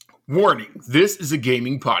Warning, this is a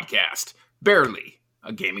gaming podcast. Barely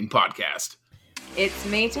a gaming podcast. It's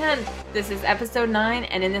May 10th. This is episode 9,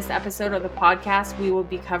 and in this episode of the podcast, we will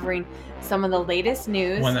be covering some of the latest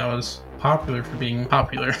news. One that was popular for being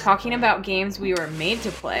popular. Talking about games we were made to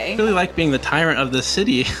play. I really like being the tyrant of the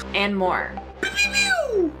city. And more.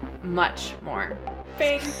 Much more.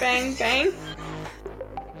 Bang, bang, bang.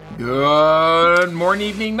 Good morning,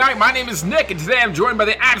 evening, night. My name is Nick, and today I'm joined by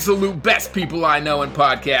the absolute best people I know in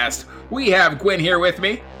podcast. We have Gwen here with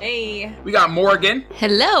me. Hey. We got Morgan.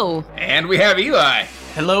 Hello. And we have Eli.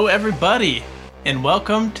 Hello, everybody, and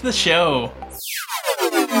welcome to the show.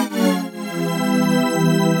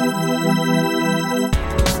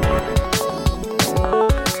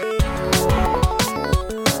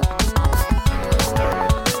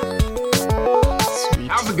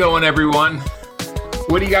 How's it going, everyone?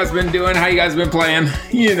 What have you guys been doing? How you guys been playing?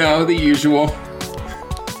 You know, the usual.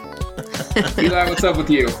 Eli, what's up with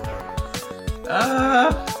you?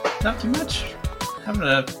 Not too much. Having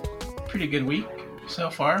a pretty good week so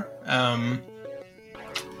far.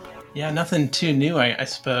 Yeah, nothing too new, I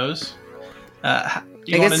suppose.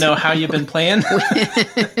 You want to know how you've been playing?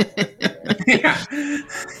 Yeah.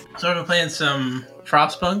 So I've been playing some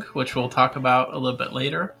Frostpunk, which we'll talk about a little bit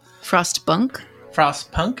later. Frostpunk?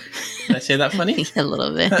 Frostpunk? Did I say that funny? A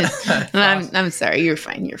little bit. I'm sorry. You're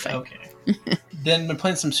fine. Okay. Then been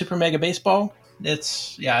playing some Super Mega Baseball.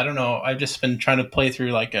 I don't know. I've just been trying to play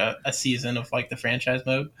through like a season of like the franchise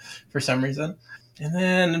mode for some reason. And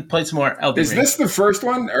then played some more Elden Ring. Is this the first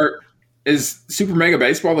one, or is Super Mega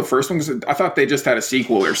Baseball the first one? 'Cause I thought they just had a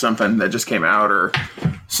sequel or something that just came out, or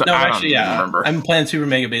so, no, I don't actually, yeah. remember. I'm playing Super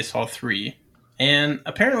Mega Baseball 3. And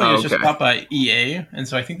apparently it was just bought by EA, and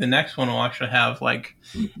so I think the next one will actually have like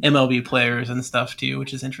MLB players and stuff too,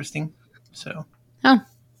 which is interesting. So,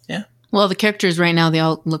 yeah. Well, the characters right now, they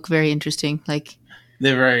all look very interesting. Like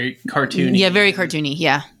They're very cartoony. Yeah, very cartoony.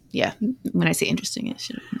 Yeah. When I say interesting, it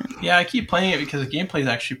should. Yeah, I keep playing it because the gameplay is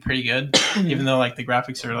actually pretty good, even though like the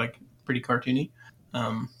graphics are like pretty cartoony.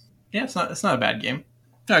 Yeah, it's not a bad game.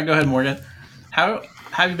 All right, go ahead, Morgan. How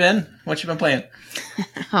have you been? What you been playing?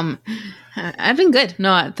 I've been good.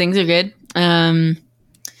 No, things are good. I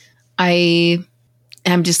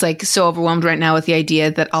am just like so overwhelmed right now with the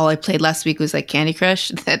idea that all I played last week was like Candy Crush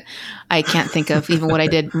that I can't think of even what I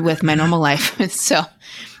did with my normal life. So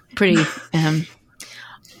pretty. I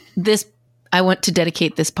want to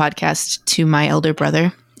dedicate this podcast to my elder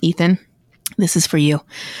brother, Ethan. This is for you.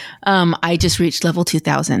 I just reached level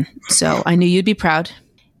 2000, so I knew you'd be proud,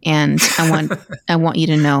 and I want you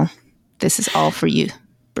to know this is all for you,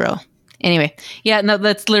 bro. Anyway, yeah, no,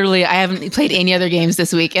 that's literally, I haven't played any other games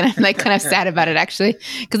this week, and I'm like kind of sad about it actually,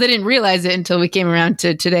 because I didn't realize it until we came around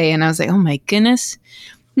to today, and I was like, oh my goodness,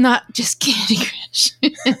 not just Candy Crush.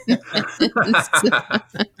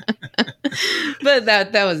 But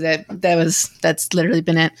that was it. That's literally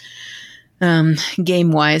been it.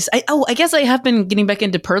 Game wise, I guess I have been getting back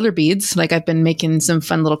into perler beads. Like I've been making some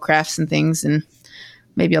fun little crafts and things, and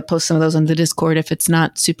maybe I'll post some of those on the Discord if it's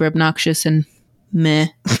not super obnoxious and meh.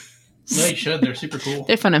 No, you should. They're super cool.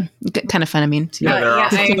 They're fun, kind of fun. I mean, Yeah,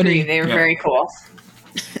 I agree. They were very cool.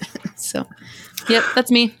 So, yep,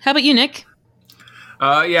 that's me. How about you, Nick?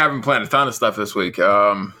 Yeah, I've been playing a ton of stuff this week.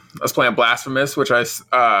 I was playing Blasphemous, which I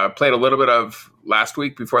played a little bit of last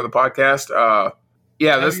week before the podcast.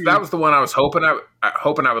 That was the one I was hoping I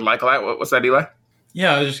would like a lot. What's that, Eli?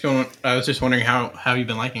 Yeah, I was just wondering how you've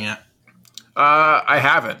been liking it. I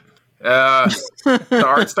haven't. The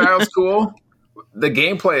art style's cool. The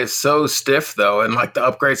gameplay is so stiff, though, and like the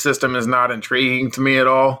upgrade system is not intriguing to me at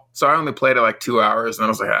all. So I only played it like 2 hours, and I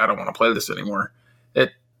was like, I don't want to play this anymore.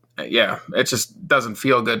 It just doesn't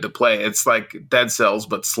feel good to play. It's like Dead Cells,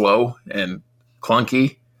 but slow and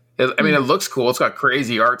clunky. It looks cool. It's got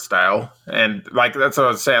crazy art style, and like that's what I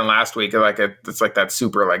was saying last week. Like it's like that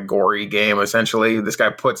super like gory game. Essentially, this guy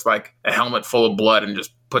puts like a helmet full of blood and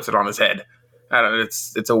just puts it on his head. I don't know.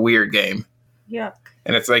 It's a weird game. Yeah.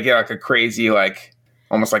 And it's like like a crazy like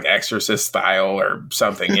almost like Exorcist style or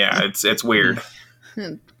something. Yeah, it's weird.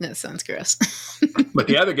 That sounds gross. But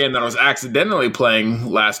the other game that I was accidentally playing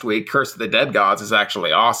last week, Curse of the Dead Gods, is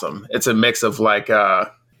actually awesome. It's a mix of like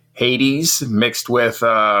Hades mixed with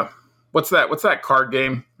what's that card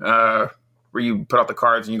game where you put out the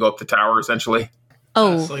cards and you go up the tower essentially.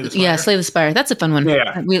 Oh, Slay the Spire. That's a fun one.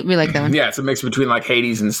 Yeah, we like that one. Yeah, it's a mix between like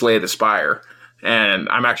Hades and Slay the Spire, and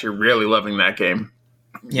I'm actually really loving that game.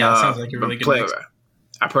 Yeah, it sounds like a really good mix.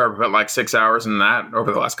 I probably put like 6 hours in that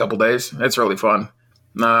over the last couple days. It's really fun.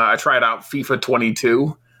 I tried out FIFA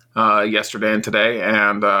 22 yesterday and today,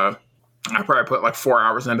 and I probably put like 4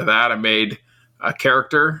 hours into that. I made a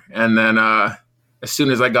character, and then as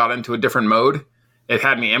soon as I got into a different mode, it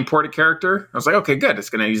had me import a character. I was like, okay, good. It's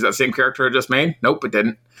going to use that same character I just made. Nope, it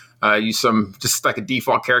didn't. Use some just like a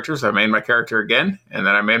default character. So I made my character again, and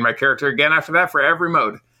then I made my character again after that for every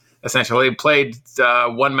mode. Essentially, played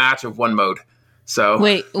one match of one mode. So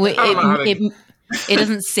wait, it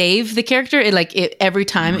doesn't save the character. Every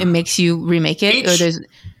time it makes you remake it, or there's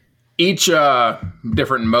each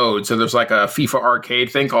different mode. So there's like a FIFA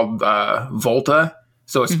arcade thing called Volta.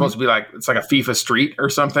 So it's supposed to be like it's like a FIFA Street or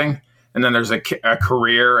something. And then there's a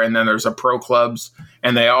career, and then there's a pro clubs,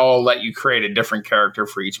 and they all let you create a different character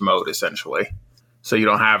for each mode, essentially. So you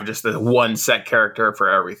don't have just the one set character for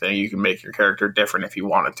everything. You can make your character different if you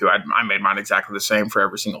wanted to. I made mine exactly the same for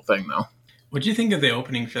every single thing, though. What do you think of the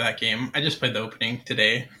opening for that game? I just played the opening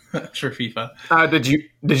today for FIFA. Did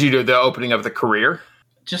you do the opening of the career?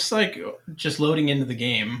 Just loading into the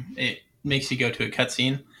game, it makes you go to a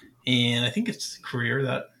cutscene, and I think it's career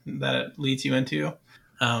that it leads you into.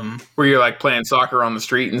 Where you're like playing soccer on the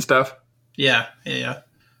street and stuff? Yeah.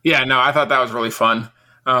 Yeah, no, I thought that was really fun.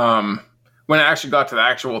 When it actually got to the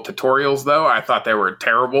actual tutorials, though, I thought they were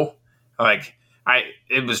terrible.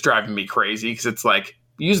 It was driving me crazy because it's like,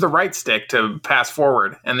 use the right stick to pass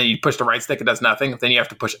forward, and then you push the right stick, it does nothing. Then you have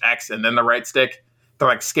to push X and then the right stick to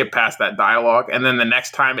like skip past that dialogue. And then the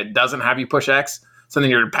next time it doesn't have you push X, so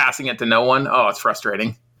then you're passing it to no one. Oh, it's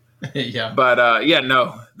frustrating. Yeah. But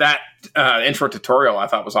that intro tutorial I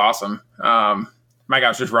thought was awesome. My guy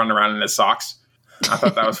was just running around in his socks. I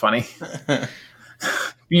thought that was funny.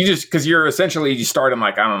 Because you start in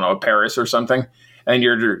like, I don't know, Paris or something,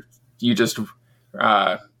 and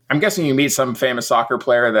I'm guessing you meet some famous soccer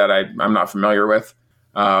player that I'm not familiar with.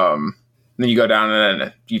 Then you go down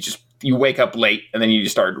and you wake up late, and then you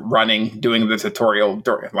just start running, doing the tutorial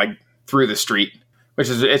like through the street,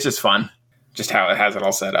 it's just fun. Just how it has it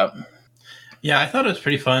all set up. Yeah, I thought it was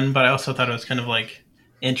pretty fun, but I also thought it was kind of like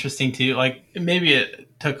interesting too. Like maybe it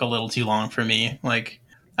took a little too long for me. Like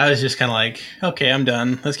I was just kind of like, okay, I'm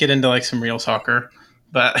done. Let's get into like some real soccer.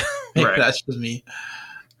 But maybe that's just me.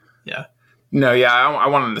 Yeah. No, yeah, I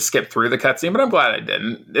wanted to skip through the cutscene, but I'm glad I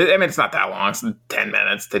didn't. It's not that long. It's 10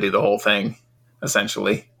 minutes to do the whole thing,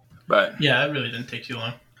 essentially. But yeah, it really didn't take too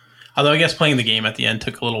long. Although I guess playing the game at the end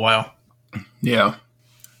took a little while. Yeah.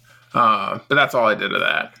 But that's all I did of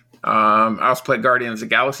that. I also played Guardians of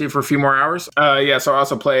the Galaxy for a few more hours. So I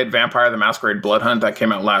also played Vampire the Masquerade Bloodhunt that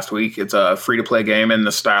came out last week. It's a free-to-play game in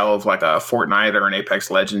the style of like a Fortnite or an Apex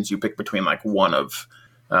Legends. You pick between like one of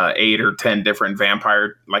 8 or 10 different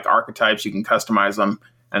vampire like archetypes. You can customize them,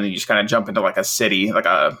 and then you just kind of jump into like a city, like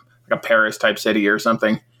a Paris type city or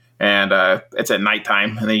something. And it's at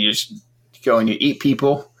nighttime, and then you just go and you eat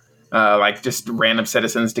people, like just random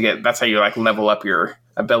citizens that's how you like level up your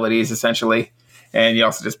abilities essentially. And you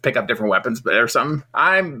also just pick up different weapons or something.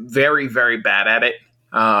 I'm very, very bad at it.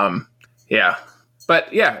 Yeah.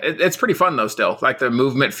 But yeah, it's pretty fun though still. Like the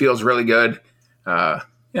movement feels really good. I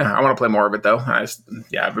want to play more of it though.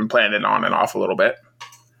 I've been playing it on and off a little bit.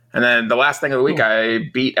 And then the last thing of the week, I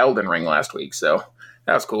beat Elden Ring last week. So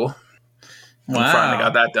that was cool. Wow. I finally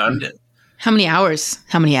got that done. How many hours?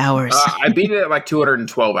 I beat it at like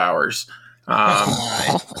 212 hours.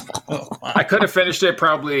 I could have finished it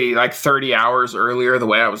probably like 30 hours earlier the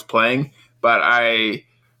way I was playing, but I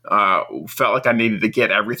felt like I needed to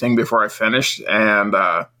get everything before I finished. And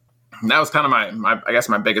that was kind of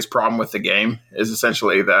my biggest problem with the game is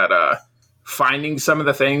essentially that finding some of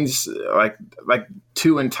the things like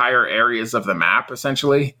 2 entire areas of the map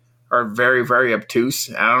essentially are very, very obtuse.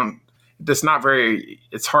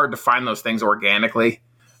 It's hard to find those things organically.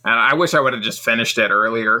 And I wish I would have just finished it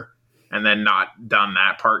earlier and then not done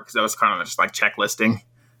that part because that was kind of just like checklisting,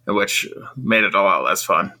 which made it a lot less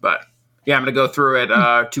fun. But yeah, I'm going to go through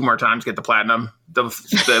it 2 more times, get the platinum. The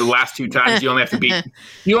last 2 times you only have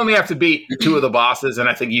to beat 2 of the bosses, and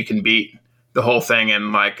I think you can beat the whole thing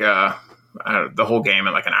in like the whole game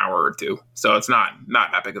in like an hour or 2. So it's not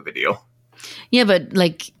that big of a deal. Yeah, but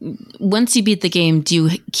like once you beat the game, do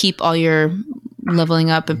you keep all your leveling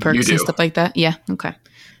up and perks and stuff like that? Yeah. Okay.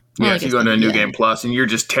 Yeah, if you go into a New Game Plus and you're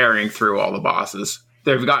just tearing through all the bosses.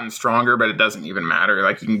 They've gotten stronger, but it doesn't even matter.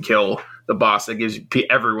 Like you can kill the boss that gives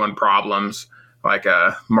everyone problems, like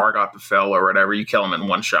Margot the Fell or whatever. You kill them in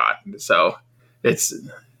one shot. So it's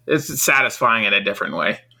satisfying in a different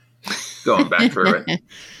way going back through it.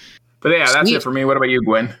 But yeah, that's it for me. What about you,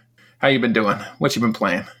 Gwen? How you been doing? What you been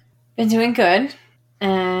playing? Been doing good,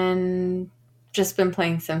 and just been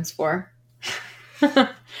playing Sims 4.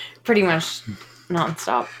 Pretty much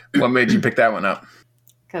nonstop. What made you pick that one up?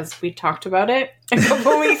 Because we talked about it a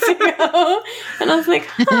couple weeks ago, and I was like,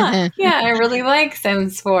 yeah, I really like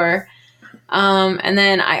Sims 4. And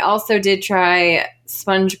then I also did try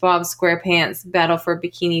SpongeBob SquarePants Battle for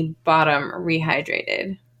Bikini Bottom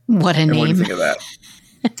Rehydrated. What a And what do you name. think of that?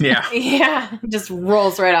 Yeah. Yeah, just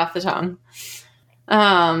rolls right off the tongue.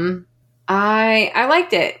 I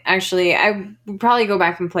liked it, actually. I would probably go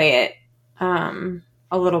back and play it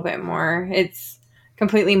a little bit more. It's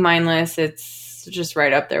completely mindless. It's just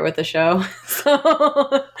right up there with the show.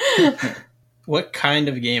 So What kind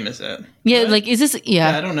of game is it? Yeah, What? like, is this,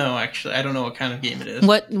 Yeah, yeah. I don't know, actually. I don't know what kind of game it is.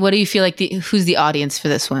 What do you feel like, who's the audience for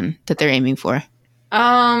this one that they're aiming for?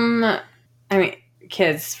 I mean,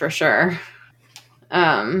 kids for sure.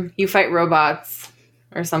 You fight robots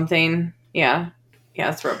or something. Yeah,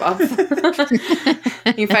 it's robots.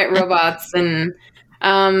 You fight robots, and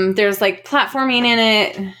there's like platforming in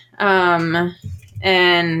it,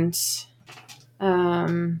 and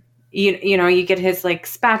you get his like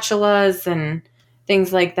spatulas and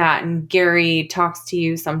things like that, and Gary talks to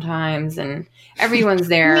you sometimes, and everyone's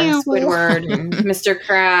there. Meow. Squidward and Mr.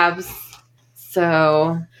 Krabs.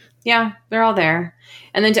 So yeah, they're all there.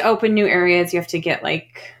 And then to open new areas, you have to get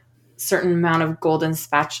like a certain amount of golden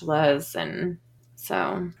spatulas, and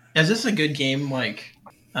so Is this a good game, like,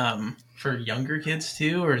 for younger kids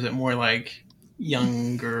too, or is it more like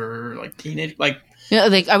younger, like teenage, like? Yeah,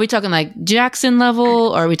 like, are we talking like Jackson level,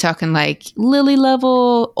 or are we talking like Lily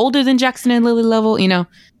level, older than Jackson and Lily level? You know,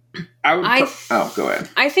 I would. I- Go ahead.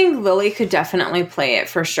 I think Lily could definitely play it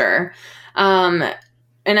for sure. And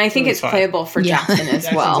I think Lily's it's fine. playable for Yeah. Jackson as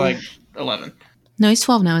Jackson's well. like 11. no, he's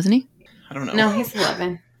 12 now, isn't he? I don't know. No, he's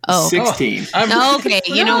 11. Oh, 16. I'm okay.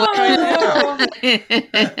 You know what? No,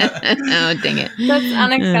 Oh, dang it. that's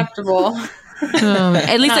unacceptable.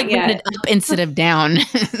 At least Not like yet. put it up instead of down.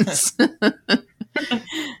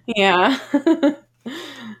 Yeah.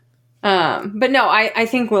 But no, I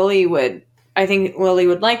think Lily would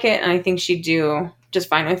like it, and I think she'd do just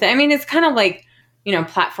fine with it. I mean, it's kind of like,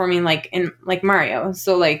 platforming like in like Mario.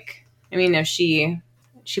 So like, I mean, if she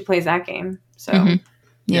plays that game. So Mhm.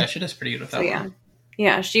 Yeah, Yeah. she does pretty good with that so yeah. one.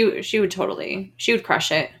 Yeah, she would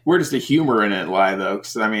crush it. Where does the humor in it lie, though?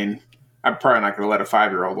 Because I mean, I'm probably not going to let a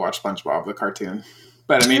 5-year-old watch SpongeBob the cartoon.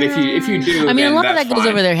 But I mean, if you do, I mean, a then lot of that's that goes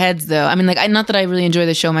fine. over their heads, though. I mean, like, not that I really enjoy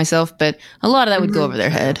the show myself, but a lot of that would go over their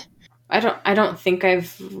head. I don't think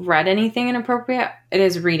I've read anything inappropriate. It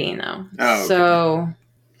is reading though. Oh, okay. So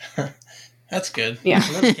That's good. Yeah.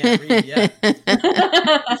 Liz can't read yet.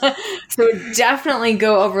 so it would definitely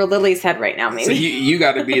go over Lily's head right now, maybe. So you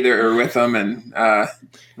got to be there with them and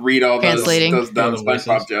read all Translating. those dumb All the voices.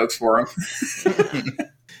 SpongeBob jokes for them.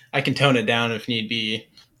 I can tone it down if need be,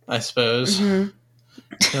 I suppose. Mhm.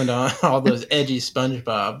 Tone down all those edgy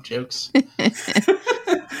SpongeBob jokes.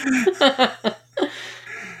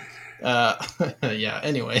 Yeah,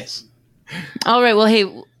 anyways. All right. Well, hey,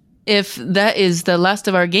 if that is the last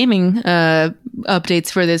of our gaming updates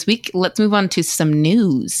for this week, let's move on to some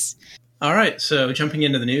news. All right, so jumping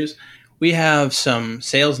into the news, we have some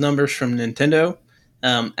sales numbers from Nintendo.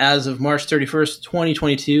 As of March 31st,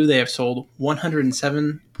 2022, they have sold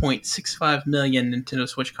 107.65 million Nintendo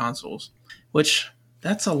Switch consoles, which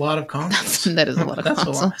that's a lot of consoles. That is a lot of That's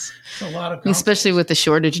consoles. That's a lot of consoles. Especially with the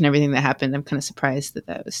shortage and everything that happened. I'm kind of surprised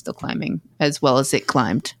that was still climbing as well as it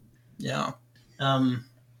climbed. Yeah. And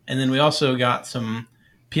then we also got some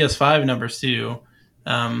PS5 numbers too.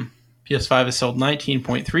 PS5 has sold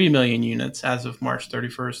 19.3 million units as of March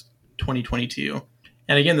 31st, 2022.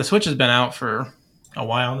 And again, the Switch has been out for a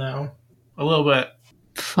while now. A little bit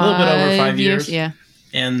over 5 years. Yeah.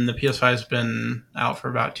 And the PS5 has been out for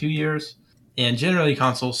about 2 years. And generally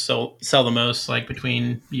consoles sell the most, like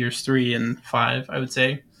between years 3 and 5, I would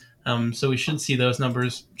say. So we should see those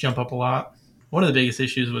numbers jump up a lot. One of the biggest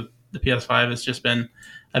issues with the PS5 has just been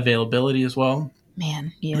availability as well.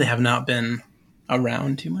 Man. They Yeah. have not been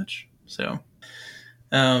around too much. So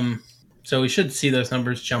we should see those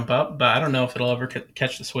numbers jump up, but I don't know if it'll ever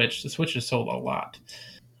catch the Switch. The Switch has sold a lot.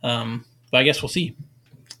 But I guess we'll see.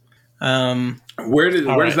 Where does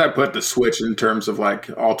right. that put the Switch in terms of like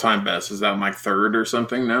all time best? Is that like third or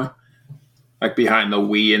something now? Like behind the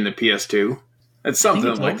Wii and the PS2? It's I think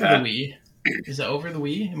something it's like over that. the Wii. Is it over the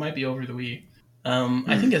Wii? It might be over the Wii.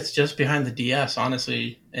 I think it's just behind the DS,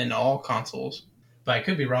 honestly, in all consoles. But I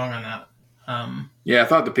could be wrong on that. Yeah, I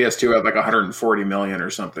thought the PS2 had like 140 million or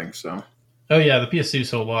something. So Oh yeah, the PS2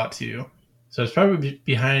 sold a lot too. So it's probably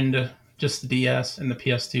behind just the DS and the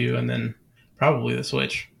PS2, and then probably the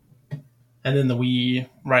Switch, and then the Wii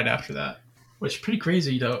right after that. Which is pretty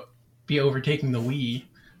crazy to be overtaking the Wii.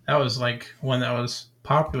 That was like one that was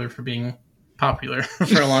popular for being popular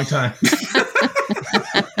for a long time.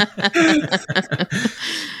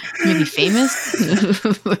 Maybe famous?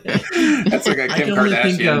 That's like a I Kim can only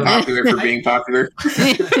think Kardashian of- popular for being popular.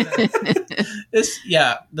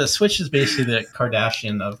 The Switch is basically the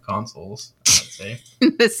Kardashian of consoles, I would say.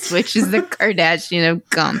 The Switch is the Kardashian of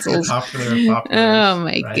consoles. Popular. Oh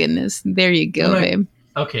my right? goodness. There you go, Well, babe.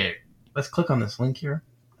 Okay, let's click on this link here.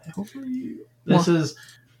 Hopefully,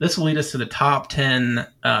 this will lead us to the top 10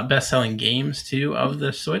 best-selling games too of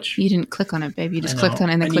the Switch. You didn't click on it, babe. You just I clicked know. on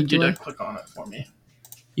it and then I clicked need you away. to click on it for me.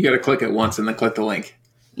 You got to click it once and then click the link.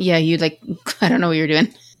 Yeah, you I don't know what you're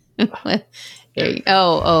doing. There you,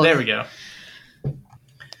 oh. There we go.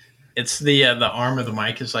 It's the arm of the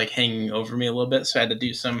mic is like hanging over me a little bit, so I had to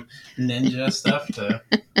do some ninja stuff to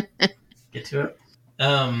get to it.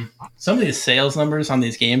 Some of these sales numbers on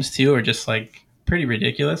these games too are just like pretty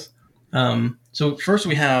ridiculous. So first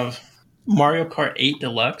we have Mario Kart 8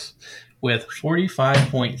 Deluxe with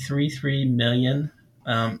 45.33 million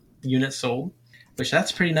units sold, which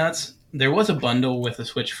that's pretty nuts. There was a bundle with the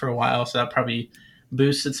Switch for a while, so that probably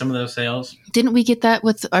boosted some of those sales. Didn't we get that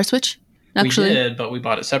with our Switch? Actually, We did, but we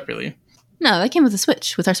bought it separately. no, that came with the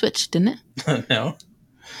Switch, with our Switch, didn't it? No.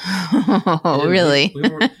 Oh, really? We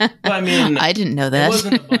were, well, I mean, I didn't know it that.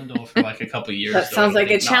 wasn't a bundle for like a couple years. That though. sounds like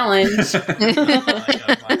a Not- challenge. not like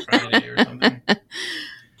a Black Friday or something.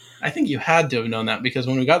 I think you had to have known that because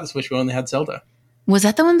when we got the Switch, we only had Zelda. Was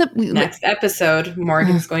that the one that we... Next episode,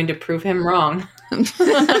 Morgan's going to prove him wrong. That's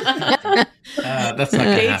not going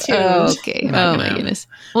Stay to happen. tuned. Oh, okay. Not Oh gonna my happen. goodness.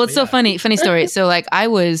 Well, it's But so yeah. funny story. So like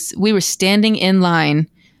we were standing in line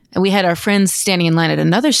and we had our friends standing in line at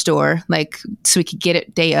another store, like so we could get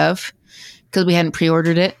it day of because we hadn't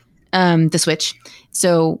pre-ordered it, the Switch.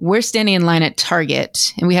 So we're standing in line at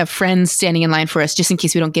Target and we have friends standing in line for us just in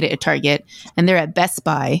case we don't get it at Target. And they're at Best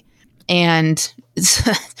Buy. And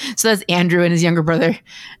so that's Andrew and his younger brother.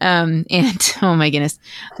 And oh my goodness,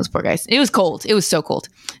 those poor guys. It was cold. It was so cold.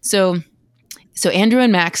 So Andrew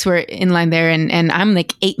and Max were in line there, and I'm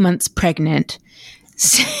like 8 months pregnant,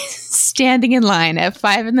 standing in line at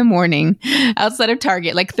 5 a.m. outside of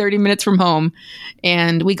Target, like 30 minutes from home.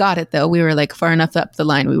 And we got it though. We were like far enough up the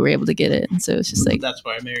line, we were able to get it. And so it's just like, That's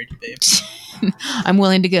why I married you, babe. I'm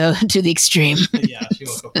willing to go to the extreme. Yeah, she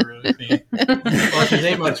woke up early with me. Well, she's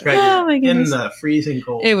 8 months pregnant Oh, my in goodness. the freezing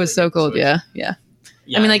cold. It was so cold. Switch. Yeah.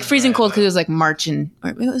 Yeah, I mean, like remember freezing I cold had because it was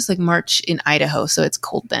like March in Idaho. So it's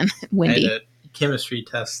cold then, I windy. had a chemistry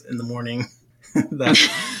test in the morning that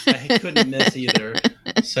I couldn't miss either.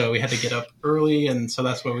 So we had to get up early, and so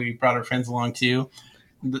that's why we brought our friends along too.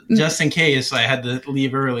 Just in case I had to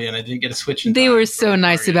leave early and I didn't get a Switch in They time were for so the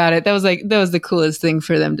nice party. about it. That was the coolest thing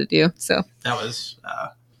for them to do. So That was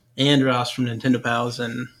Andros from Nintendo Pals,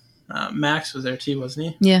 and Max was there too,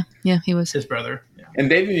 wasn't he? yeah, he was. His brother. Yeah.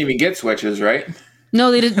 And they didn't even get Switches, right? No,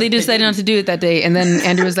 they decided not to do it that day, and then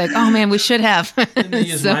Andrew was like, "Oh man, we should have." And they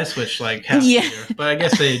used So- my Switch like half Yeah. the year, but I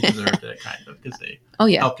guess they deserved it kind of because they oh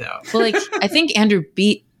yeah. helped out. Well, like I think Andrew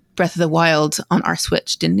beat Breath of the Wild on our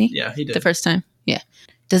Switch, didn't he? Yeah, he did. The first time. Yeah.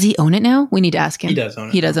 Does he own it now? We need to ask him. He does own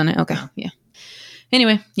it. He does own it. Okay. Yeah.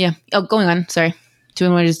 Anyway, yeah. Oh, going on. Sorry. Do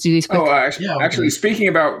we want to just do these quick? Oh, actually, Yeah, actually, speaking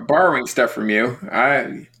about borrowing stuff from you,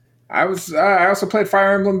 I also played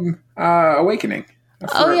Fire Emblem Awakening.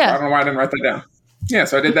 Oh, yeah. I don't know why I didn't write that down. Yeah,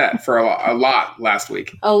 so I did that for a lot last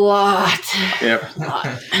week. A lot. Yep. A lot.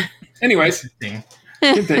 Anyways, Interesting.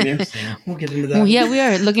 continue. Interesting. We'll get into that. Well, yeah, we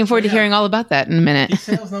are looking forward to Yeah. hearing all about that in a minute. These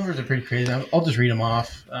sales numbers are pretty crazy. I'll just read them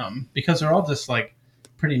off because they're all just like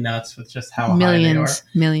pretty nuts with just how high they are.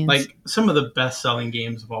 Millions. Like some of the best-selling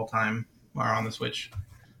games of all time are on the Switch.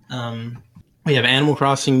 We have Animal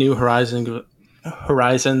Crossing: New Horizons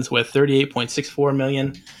with 38.64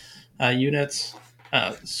 million units.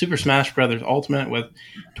 Super Smash Bros. Ultimate with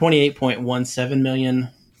 28.17 million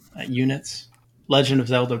units. Legend of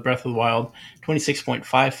Zelda: Breath of the Wild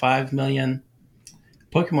 26.55 million.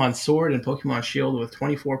 Pokemon Sword and Pokemon Shield with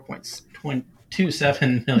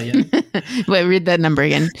 24.27 million. Wait, read that number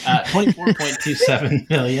again. 24.27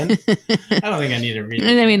 million. I don't think I need to read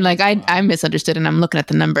it. I mean, like I misunderstood, and I'm looking at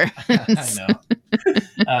the number. I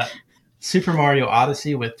know. Super Mario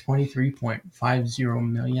Odyssey with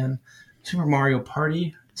 23.50 million. Super Mario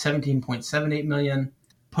Party 17.78 million.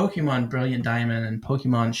 Pokemon Brilliant Diamond and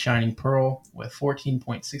Pokemon Shining Pearl with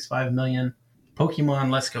 14.65 million.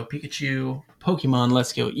 Pokemon Let's Go Pikachu, Pokemon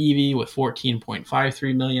Let's Go Eevee with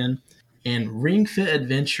 14.53 million. And Ring Fit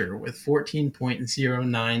Adventure with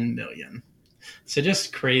 14.09 million. So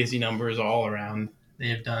just crazy numbers all around. They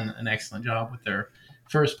have done an excellent job with their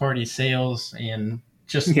first party sales and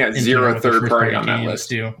just Yeah, in zero general with their third first party on that games, list.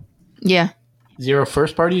 too. Yeah. Zero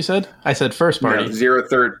first party, you said? I said first party. No, zero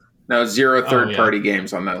third Oh, yeah. party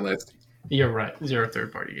games on that list. You're right. Zero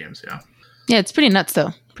third party games, yeah. Yeah, it's pretty nuts,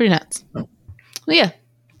 though. Pretty nuts. Well, yeah.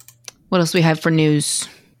 What else do we have for news?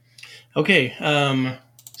 Okay,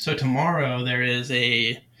 so tomorrow there is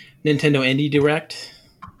a Nintendo Indie Direct.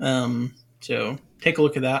 So take a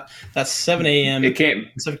look at that. That's 7 a.m. It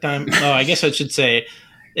can't. Pacific time. Oh, I guess I should say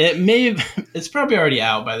it's probably already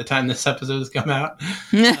out by the time this episode has come out.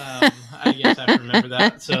 I guess I have to remember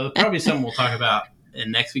that. So probably something we'll talk about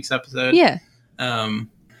in next week's episode. Yeah.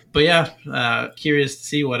 But yeah, curious to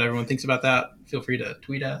see what everyone thinks about that. Feel free to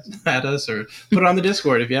tweet at us or put it on the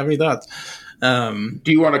Discord if you have any thoughts. Do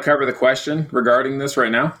you want to cover the question regarding this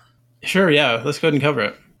right now? Sure, yeah. Let's go ahead and cover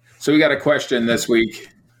it. So we got a question this week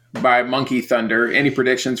by Monkey Thunder. Any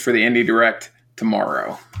predictions for the Indie Direct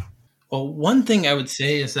tomorrow? Well, one thing I would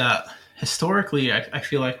say is that historically, I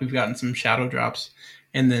feel like we've gotten some shadow drops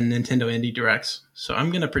in the Nintendo Indie Directs. So I'm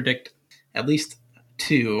going to predict at least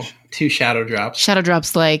two shadow drops. Shadow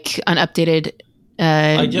drops like an updated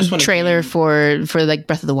just trailer for like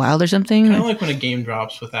Breath of the Wild or something. Kind of like when a game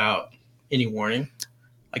drops without any warning.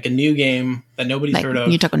 Like a new game that nobody's Like, heard of.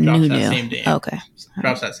 you're talking drops new. that same day. Okay.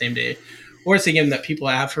 Drops that same day. Or it's a game that people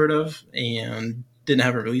have heard of and didn't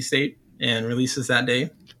have a release date and releases that day.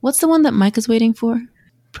 What's the one that Mike is waiting for?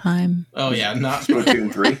 Prime. Oh yeah, not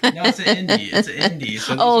Splatoon 3. No, it's an indie. It's an indie.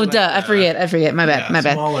 So Oh, these are duh. like, I forget. My bad. My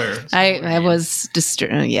bad. Smaller I games. was just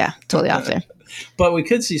yeah, totally off there. But we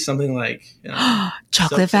could see something like Chocolate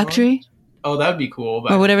Sub-Zero? Factory oh, that would be cool.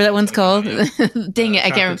 But or whatever that one's called. Yeah. Dang it, I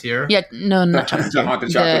can't remember. Chocolatier. Yeah, no, not Chocolate. The Haunted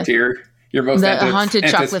Chocolatier. Your most the Haunted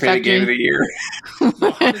Chocolate anticipated game of the year. No,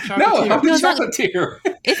 Haunted No, it's not- Chocolatier.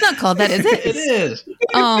 It's not called that, is It it? is.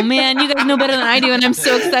 Oh man, you guys know better than I do, and I'm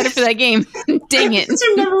so excited for that game. Dang it! It's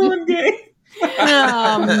your number one game.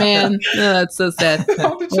 Oh man, oh, that's so sad.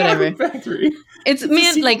 Haunted Whatever. Chocolate Factory. It's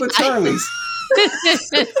man, Sequel like to Charlie's.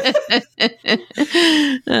 Is oh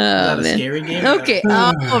that a man. scary game? Okay.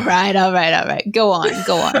 All right. Go on.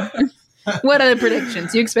 What other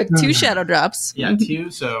predictions? You expect 2 shadow drops? Yeah, 2.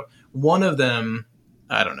 So one of them,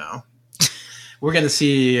 I don't know. We're gonna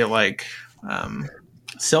see like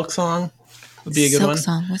Silk Song would be a good Silk one.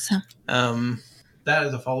 Song. What's that? That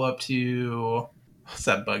is a follow up to what's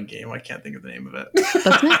that bug game? I can't think of the name of it.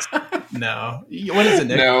 Bugsnax? No, what is it,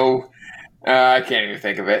 Nick? No, I can't even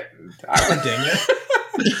think of it. Oh, dang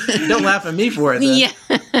it! Don't laugh at me for it. Then. Yeah.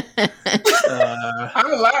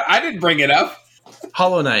 I'm allowed. I didn't bring it up.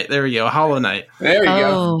 Hollow Knight. There we go. Hollow Knight. There you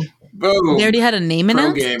go. Oh, Boom. they already had a name in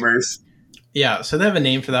Pro it. gamers. Yeah, so they have a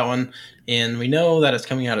name for that one, and we know that it's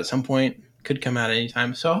coming out at some point. Could come out at any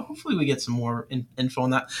time. So hopefully we get some more info on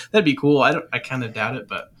that. That'd be cool. I kind of doubt it,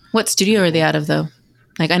 but What studio are they out of though?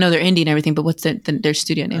 Like I know they're indie and everything, but what's their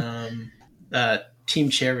studio name? Team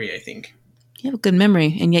Cherry, I think. You have a good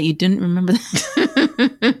memory, and yet you didn't remember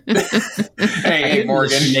that. Hey,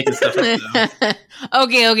 Morgan. Making stuff up, though.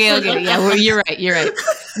 Okay. Yeah, well, you're right.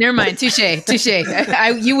 Never mind. Touche.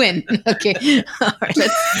 You win. Okay. All right.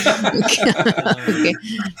 Okay.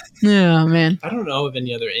 Oh man. I don't know of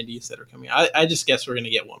any other indies that are coming out. I just guess we're going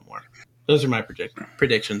to get one more. Those are my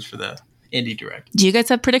predictions for the Indie Direct. Do you guys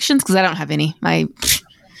have predictions? Because I don't have any.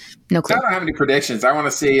 No clue. I don't have any predictions. I want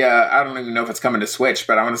to see. I don't even know if it's coming to Switch,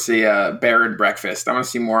 but I want to see Bear and Breakfast. I want to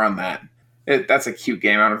see more on that. That's a cute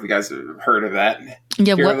game. I don't know if you guys have heard of that.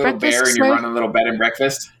 Yeah, You're what a little breakfast? bear and you run a little bed and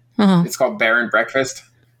breakfast. Uh-huh. It's called Bear and Breakfast.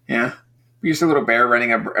 Yeah, you're just a little bear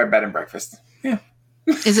running a bed and breakfast. Yeah.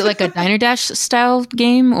 Is it like a Diner Dash style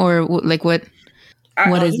game, or like what?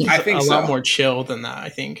 What is it? I think a so. lot more chill than that, I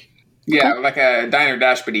think. Yeah, like a Diner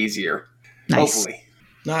Dash, but easier. Nice. Hopefully.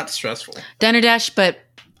 Not stressful. Diner Dash, but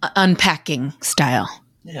unpacking style.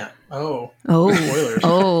 Yeah. Oh. Oh. Spoilers.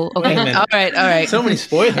 Oh. Wait a Okay. minute. All right. So many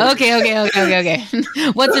spoilers. Okay.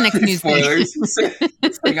 What's the next news thing? Spoilers.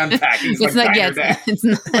 It's like unpacking. It's not Diner yet. Dash. It's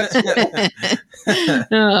not.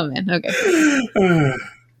 Oh man. Okay.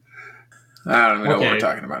 I don't even know what Okay. we're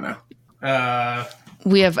talking about now.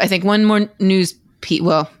 We have, I think, one more news piece.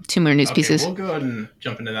 Well, 2 more news Okay, pieces. we'll go ahead and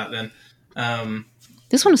jump into that then.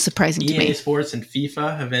 This one is surprising to EA me. Sports and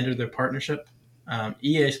FIFA have entered their partnership.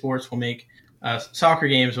 EA Sports will make soccer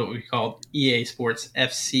games what we call EA Sports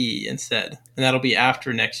FC instead, and that'll be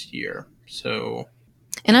after next year. So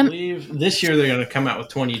And I I'm believe this year they're going to come out with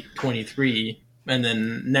 2023, and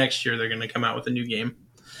then next year they're going to come out with a new game.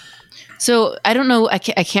 so I don't know. I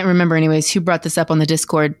can't remember anyways who brought this up on the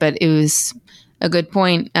Discord, but it was a good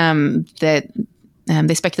point that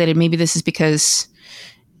they speculated maybe this is because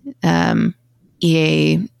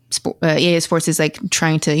EA Sports is like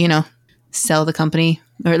trying to sell the company,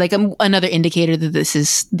 or like another indicator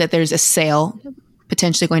that there's a sale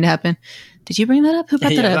potentially going to happen. Did you bring that up? Who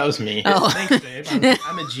brought that up? That was me. Oh. Thanks, Dave.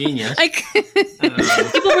 I'm a genius.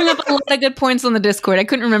 People bring up a lot of good points on the Discord. I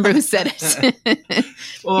couldn't remember who said it.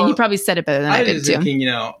 Well, and you probably said it better than I did was too. thinking,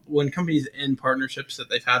 when companies end partnerships that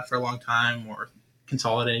they've had for a long time or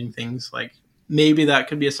consolidating things, like maybe that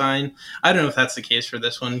could be a sign. I don't know if that's the case for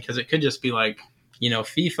this one, because it could just be like,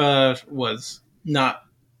 FIFA was not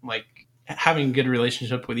like having a good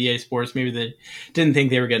relationship with EA Sports. Maybe they didn't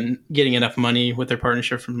think they were getting enough money with their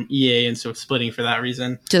partnership from EA, and so splitting for that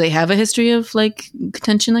reason. Do they have a history of like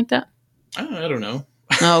contention like that? I don't know.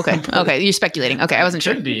 Oh, okay. Okay, you're speculating. Okay, I wasn't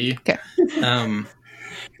sure. Could be. Okay.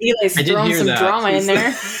 Eli's throwing some drama in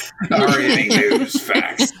there. Already news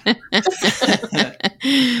facts. But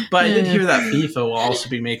I did hear that FIFA will also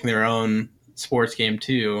be making their own sports game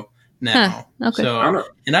too now. Huh, okay. So, I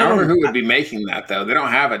don't know who would be making that though. They don't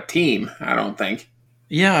have a team, I don't think.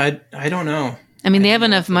 Yeah, I don't know. I mean, they have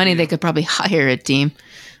enough money; they could probably hire a team.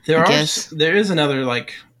 There is another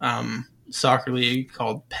like soccer league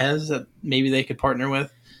called PES that maybe they could partner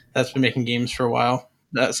with. That's been making games for a while.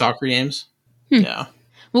 Soccer games. Yeah.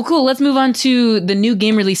 Well, cool. Let's move on to the new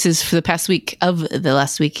game releases for the last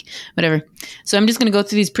week, whatever. So I'm just going to go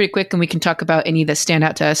through these pretty quick, and we can talk about any that stand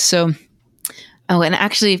out to us. So, and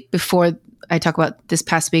actually, before I talk about this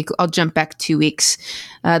past week, I'll jump back 2 weeks.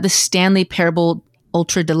 The Stanley Parable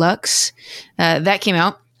Ultra Deluxe, that came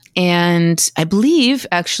out. And I believe,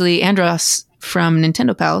 actually, Andros from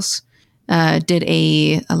Nintendo Pals did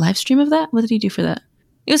a live stream of that. What did he do for that?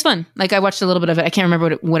 It was fun. Like, I watched a little bit of it. I can't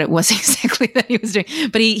remember what it was exactly that he was doing.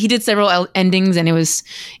 But he did several endings, and it was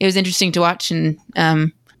interesting to watch. And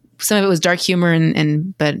some of it was dark humor,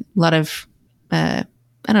 but a lot of, I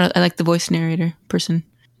don't know, I like the voice narrator person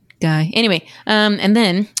guy. Anyway, and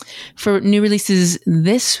then for new releases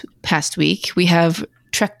this past week, we have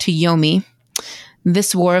Trek to Yomi,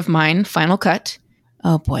 This War of Mine, Final Cut.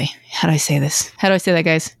 Oh boy, how do I say this? How do I say that,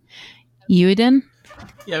 guys? Euden?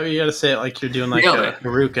 Yeah, but you got to say it like you're doing like Really? a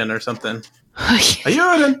Harukin or something.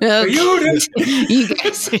 Ayuden! Okay. You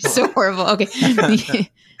guys are so horrible. Okay.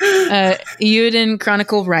 Euden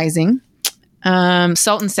Chronicle Rising,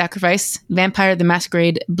 Salt and Sacrifice, Vampire the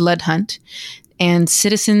Masquerade Blood Hunt, and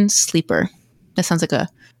Citizen Sleeper. That sounds like a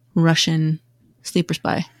Russian sleeper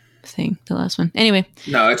spy thing, the last one. Anyway.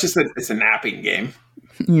 No, it's a napping game.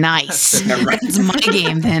 Nice. It's my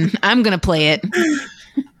game then. I'm going to play it.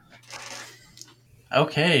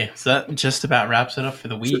 Okay, so that just about wraps it up for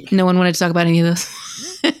the week. No one wanted to talk about any of those.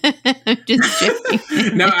 I'm just joking.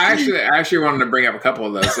 No, I actually wanted to bring up a couple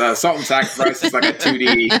of those. Salt and Sacrifice is like a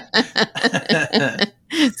 2D.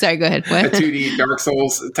 Sorry, go ahead. What? A 2D Dark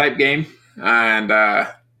Souls type game, and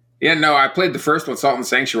I played the first one, Salt and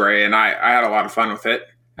Sanctuary, and I had a lot of fun with it.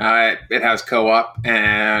 It has co-op,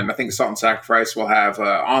 and I think Salt and Sacrifice will have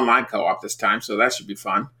online co-op this time, so that should be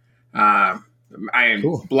fun.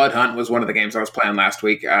 Cool. Blood Hunt was one of the games I was playing last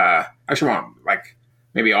week. I actually want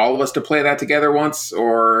maybe all of us to play that together once,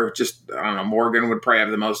 or just, I don't know, Morgan would probably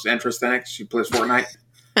have the most interest in it 'cause she plays Fortnite.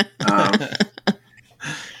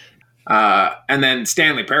 And then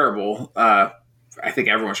Stanley Parable, I think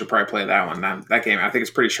everyone should probably play that one. That game, I think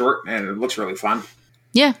it's pretty short and it looks really fun.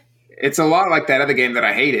 Yeah. It's a lot like that other game that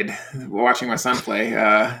I hated watching my son play.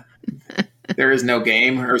 There is no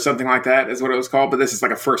game or something like that is what it was called, but this is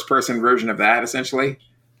like a first-person version of that, essentially.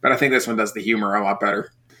 But I think this one does the humor a lot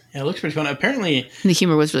better. Yeah, it looks pretty fun. Apparently, the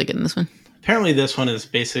humor was really good in this one. Apparently, this one is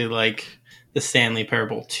basically like the Stanley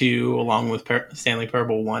Parable 2 along with Stanley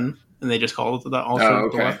Parable 1, and they just called it that also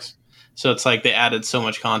Deluxe. So it's like they added so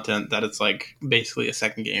much content that it's like basically a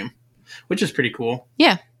second game, which is pretty cool.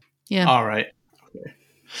 Yeah. Yeah. All right. Okay.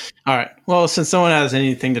 All right. Well, since no one has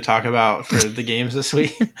anything to talk about for the games this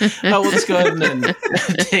week, we'll just go ahead and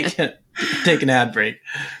take an ad break.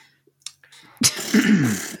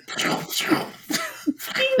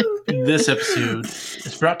 This episode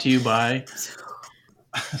is brought to you by...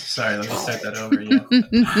 Sorry, let me start that over again.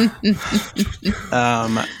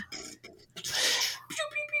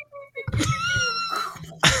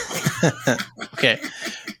 Okay.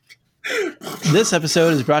 This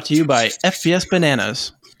episode is brought to you by FPS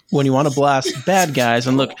Bananas. When you want to blast bad guys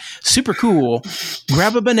and look super cool,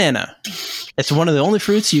 grab a banana. It's one of the only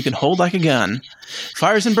fruits you can hold like a gun.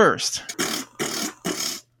 Fires and burst.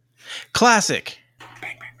 Classic.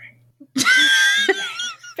 Bang, bang, bang.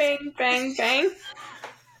 Bang, bang, bang.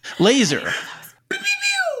 Laser.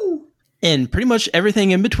 And pretty much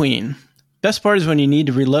everything in between. Best part is when you need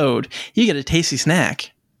to reload, you get a tasty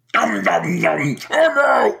snack. Nom, nom, nom. Oh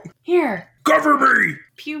no! Here. Cover me!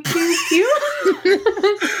 Pew, pew, pew.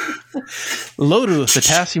 Loaded with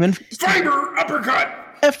potassium and Fiber uppercut!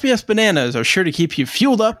 FPS Bananas are sure to keep you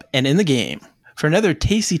fueled up and in the game. For another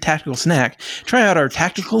tasty tactical snack, try out our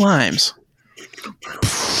tactical limes.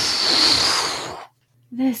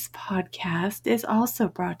 This podcast is also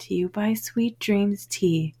brought to you by Sweet Dreams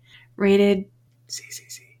Tea, rated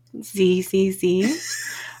ZZZ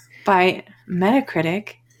by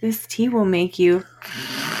Metacritic. This tea will make you...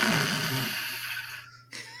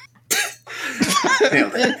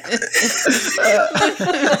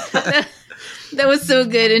 That was so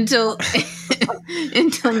good until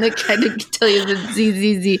Nick had to tell you the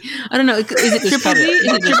ZZZ. I don't know. Is it triple Z?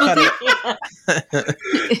 Is it triple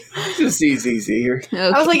Z? Just ZZZ here. Okay.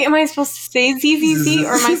 I was like, am I supposed to say ZZZ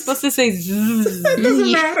or am I supposed to say zzz? It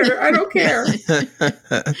doesn't matter. I don't care.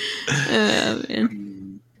 Oh,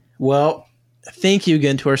 man. Well, thank you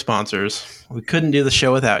again to our sponsors. We couldn't do the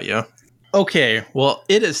show without you. Okay, well,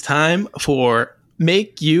 it is time for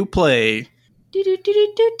Make You Play. Do.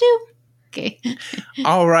 Okay.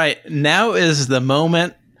 All right, now is the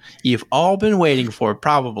moment you've all been waiting for,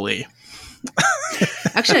 probably.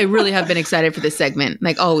 Actually, I really have been excited for this segment,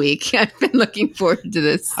 like all week. I've been looking forward to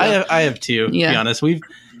this. So. I have too, to be honest. We've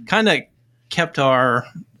kind of kept our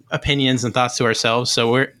opinions and thoughts to ourselves,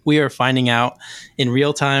 so we are finding out in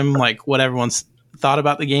real time, like, what everyone's thought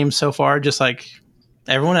about the game so far, just like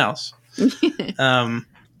everyone else.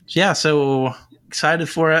 So excited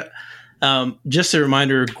for it. Just a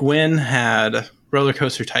reminder, Gwen had Roller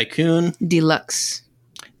Coaster Tycoon Deluxe.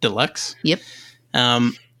 Yep.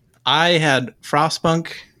 I had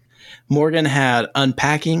Frostpunk, Morgan had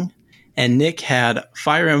Unpacking, and Nick had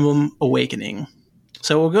Fire Emblem Awakening.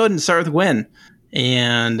 So we'll go ahead and start with Gwen.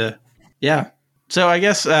 And so I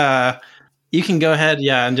guess you can go ahead,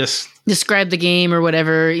 and just describe the game or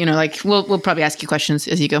whatever. Like we'll probably ask you questions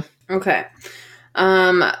as you go. Okay.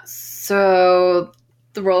 So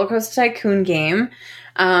the Roller Coaster Tycoon game,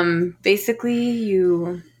 basically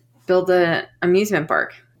you build an amusement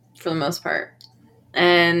park for the most part.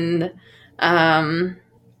 And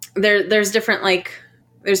there's different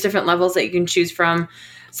levels that you can choose from.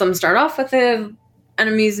 Some start off with an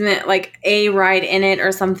amusement, like a ride in it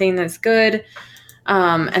or something that's good.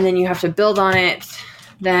 And then you have to build on it.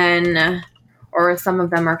 Then, or some of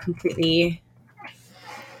them are completely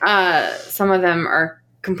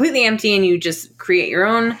empty and you just create your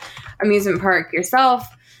own amusement park yourself.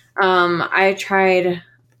 I tried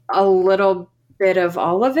a little bit of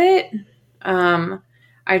all of it.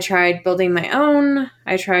 I tried building my own.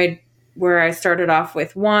 I tried where I started off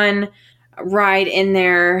with one ride in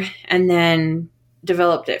there and then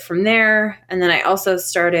developed it from there. And then I also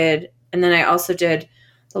did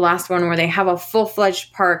the last one where they have a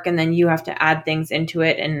full-fledged park and then you have to add things into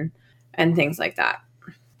it and things like that.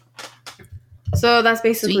 So that's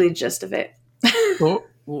basically the gist of it. Well,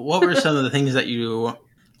 what were some of the things that you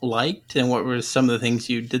liked and what were some of the things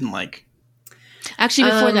you didn't like?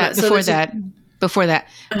 Actually, before that,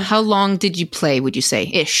 how long did you play, would you say,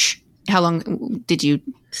 ish? How long did you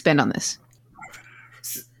spend on this?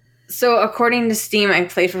 So according to Steam, I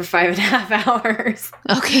played for 5.5 hours.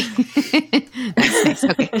 Okay. That's nice.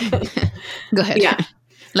 Okay. Go ahead. Yeah.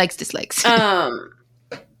 Likes, dislikes.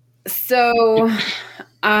 So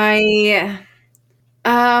I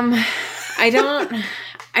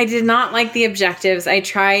did not like the objectives. I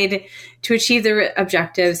tried to achieve the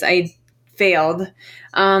objectives. I failed.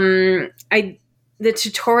 The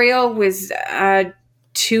tutorial was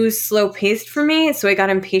too slow paced for me, so I got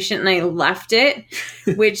impatient and I left it,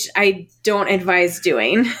 which I don't advise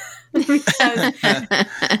doing because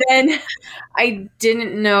then I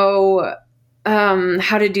didn't know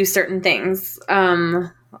how to do certain things.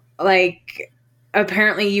 Like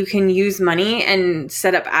apparently you can use money and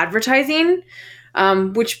set up advertising,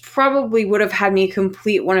 which probably would have had me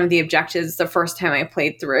complete one of the objectives the first time I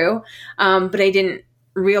played through. But I didn't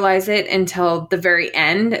realize it until the very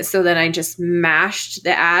end. So then I just mashed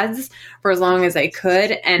the ads for as long as I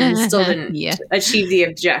could and still didn't achieve the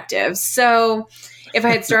objective. So if I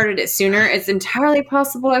had started it sooner, it's entirely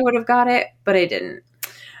possible I would have got it, but I didn't.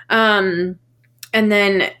 And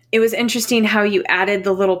then it was interesting how you added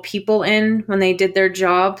the little people in when they did their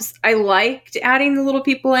jobs. I liked adding the little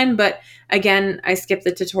people in, but again, I skipped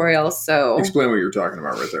the tutorial. So explain what you're talking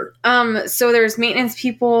about right there. So there's maintenance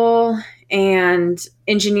people and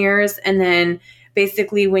engineers, and then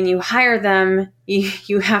basically when you hire them,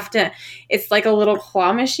 you have to, it's like a little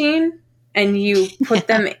claw machine and you put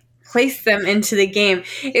them place them into the game.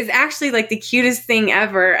 It's actually like the cutest thing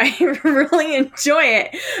ever. I really enjoy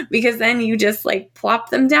it because then you just like plop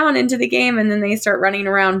them down into the game and then they start running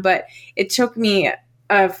around. But it took me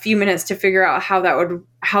a few minutes to figure out how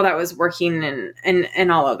that was working and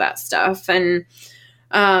all of that stuff. And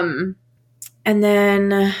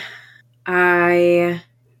then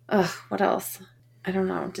what else? I don't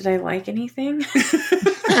know. Did I like anything?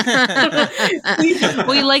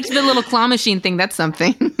 Well, you liked the little claw machine thing. That's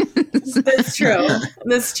something. That's true.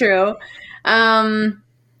 That's true. I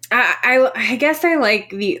guess I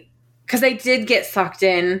like because I did get sucked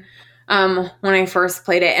in when I first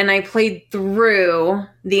played it, and I played through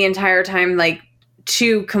the entire time, like,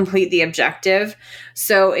 to complete the objective.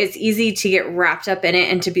 So it's easy to get wrapped up in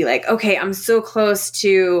it and to be like, okay, I'm so close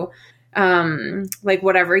to like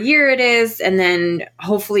whatever year it is, and then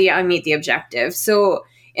hopefully I meet the objective. So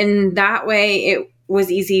in that way, it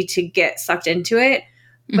was easy to get sucked into it.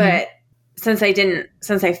 Mm-hmm. But since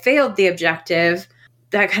I failed the objective,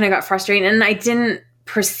 that kind of got frustrating, and I didn't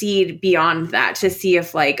proceed beyond that to see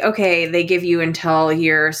if, like, okay, they give you until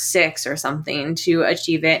year 6 or something to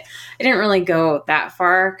achieve it. I didn't really go that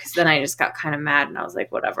far, because then I just got kind of mad, and I was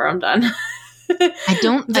like, whatever, I'm done. I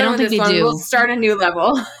don't think they do. We'll start a new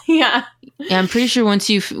level. Yeah, I'm pretty sure once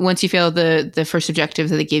you fail the first objective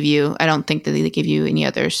that they give you, I don't think that they give you any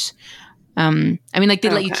others. I mean, like, they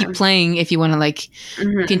let you keep playing if you want to, like,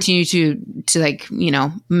 continue to like, you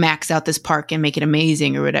know, max out this park and make it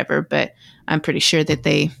amazing or whatever. But I'm pretty sure that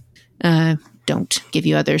they don't give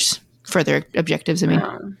you others further objectives. I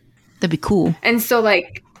mean, that'd be cool. And so,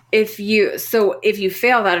 like, if you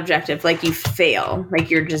fail that objective, like, you fail, like,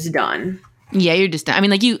 you're just done. Yeah, you're just done. I mean,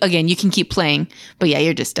 like, you can keep playing, but yeah,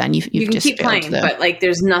 you're just done. You can just keep playing, but, like,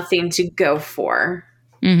 there's nothing to go for.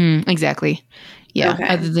 Exactly. Yeah. Okay.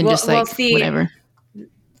 Other than whatever.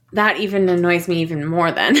 That even annoys me even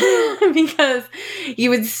more then, because you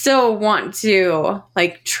would still want to,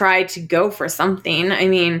 like, try to go for something. I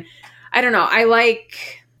mean, I don't know. I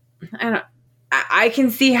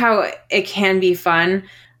can see how it can be fun.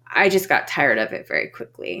 I just got tired of it very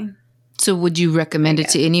quickly. So would you recommend it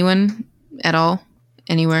to anyone at all?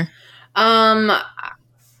 Anywhere? I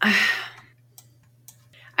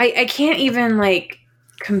can't even, like,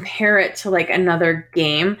 compare it to, like, another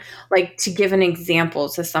game, like, to give an example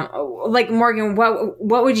to some, like, Morgan,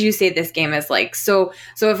 what would you say this game is like? So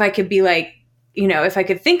if I could be like, you know, if I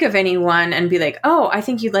could think of anyone and be like, oh, I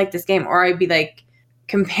think you'd like this game, or I'd be like,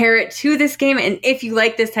 compare it to this game, and if you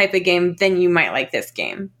like this type of game, then you might like this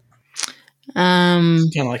game.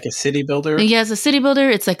 Kind of like a city builder. Yeah, it's a city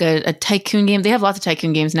builder. It's like a tycoon game. They have lots of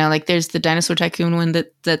tycoon games now. Like, there's the Dinosaur Tycoon one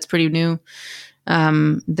that's pretty new. I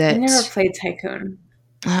never played Tycoon.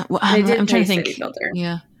 Well, I'm trying to think. City Builder.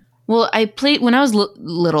 Yeah. Well, I played when I was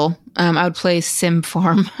little. I would play Sim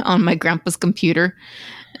Farm on my grandpa's computer.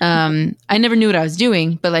 I never knew what I was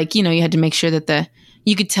doing, but, like, you know, you had to make sure that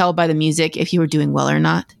you could tell by the music if you were doing well or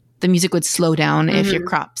not. The music would slow down if your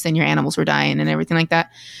crops and your animals were dying and everything like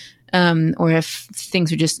that. Or if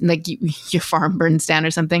things were just like your farm burns down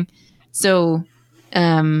or something. So,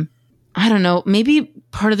 I don't know. Maybe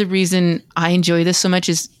part of the reason I enjoy this so much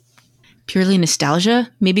is purely nostalgia.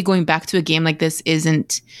 Maybe going back to a game like this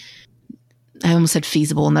isn't, I almost said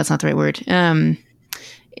feasible, and that's not the right word,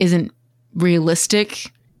 isn't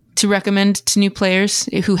realistic to recommend to new players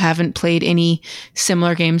who haven't played any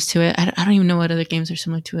similar games to it. I don't even know what other games are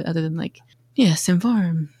similar to it other than, like, Sim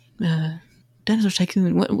Farm, Dinosaur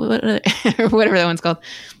Tycoon, what or whatever that one's called.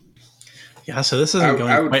 Yeah, so this isn't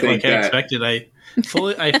going quite like I expected. I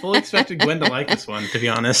fully expected Gwen to like this one, to be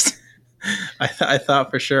honest. I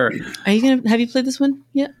thought for sure. Have you played this one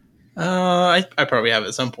yet? I probably have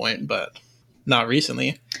at some point, but not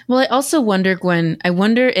recently. Well, I also wonder, Gwen,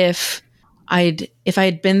 if I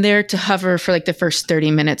had been there to hover for, like, the first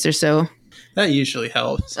 30 minutes or so. That usually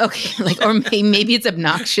helps. Okay, like, or maybe it's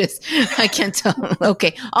obnoxious. I can't tell.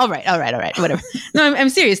 Okay, all right, whatever. No, I'm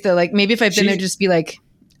serious though. Like, maybe if I've been there, just be like,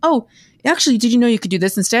 oh, actually, did you know you could do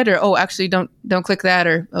this instead? Or, oh, actually, don't click that.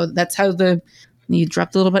 Or, oh, that's how you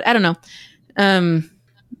dropped a little bit. I don't know.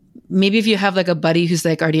 Maybe if you have, like, a buddy who's,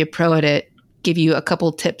 like, already a pro at it, give you a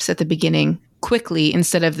couple tips at the beginning quickly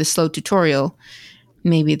instead of the slow tutorial,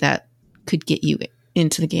 maybe that could get you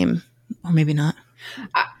into the game, or maybe not.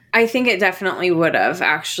 I think it definitely would have,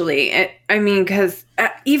 actually. I mean, because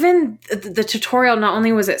even the tutorial, not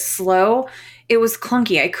only was it slow, it was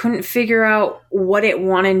clunky. I couldn't figure out what it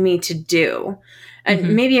wanted me to do.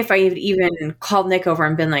 And maybe if I had even called Nick over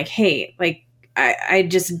and been like, hey, like, I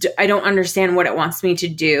don't understand what it wants me to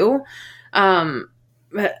do.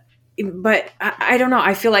 But I don't know.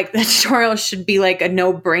 I feel like the tutorial should be like a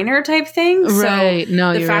no-brainer type thing. Right. So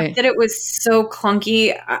no, the fact that it was so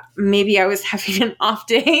clunky, maybe I was having an off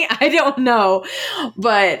day. I don't know.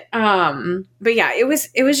 But yeah, it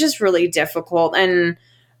was just really difficult. And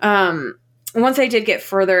once I did get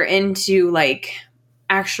further into, like,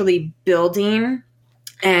 actually building,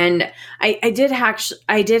 and I did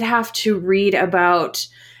have to read about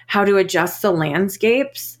how to adjust the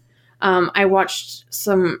landscapes. I watched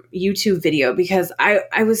some YouTube video because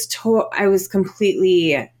I was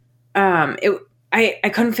completely,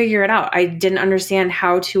 I couldn't figure it out. I didn't understand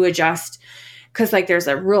how to adjust because like there's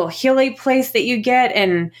a real hilly place that you get,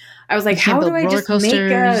 and I was like, how do I just make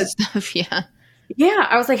a stuff? Yeah. Yeah,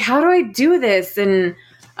 I was like, how do I do this? And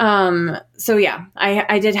so yeah,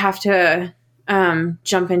 I did have to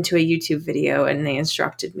jump into a YouTube video, and they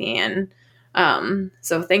instructed me, and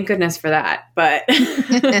so thank goodness for that. But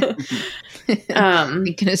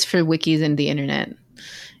thank goodness for wikis and the internet.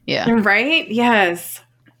 Yeah. Right? Yes.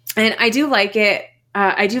 And I do like it.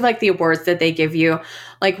 I do like the awards that they give you.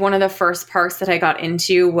 Like one of the first parks that I got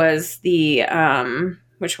into was the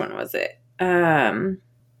which one was it?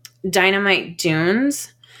 Dynamite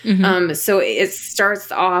Dunes. Mm-hmm. So it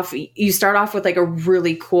starts off, you start off with like a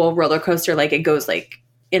really cool roller coaster. Like it goes like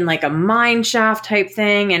in like a mine shaft type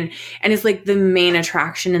thing. And it's like the main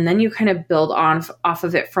attraction. And then you kind of build off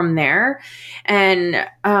of it from there. And,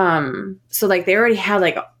 so like they already had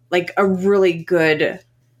like a really good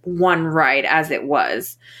one ride as it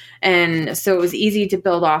was. And so it was easy to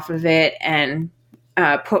build off of it and,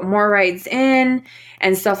 put more rides in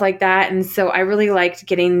and stuff like that. And so I really liked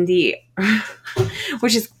getting the,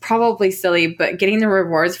 which is probably silly, but getting the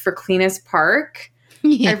rewards for cleanest park.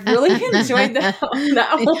 Yeah. I really enjoyed that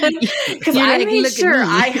one because I made sure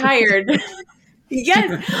I hired.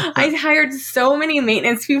 Yes, I hired so many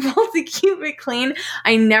maintenance people to keep it clean.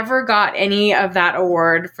 I never got any of that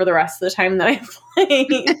award for the rest of the time that I played.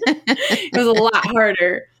 It was a lot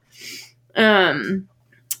harder.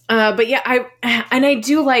 But yeah, I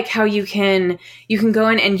do like how you can go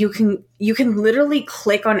in and you can literally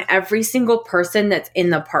click on every single person that's in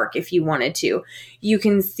the park if you wanted to. You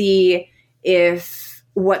can see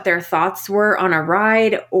what their thoughts were on a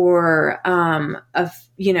ride, or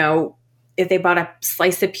if they bought a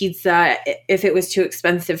slice of pizza, if it was too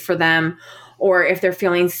expensive for them, or if they're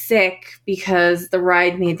feeling sick because the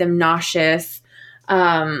ride made them nauseous.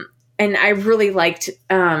 And I really liked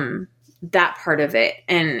that part of it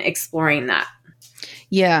and exploring that.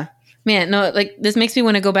 Yeah, man, no, like this makes me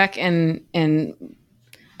want to go back and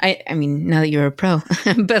I mean, now that you're a pro,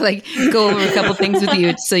 but like go over a couple things with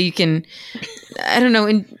you so you can, I don't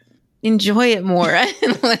know, enjoy it more.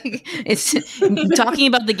 Like it's talking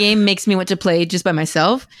about the game makes me want to play just by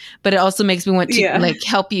myself, but it also makes me want to like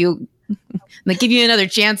help you, like give you another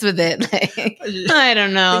chance with it. Like, I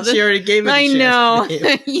don't know. She already gave it a chance. I know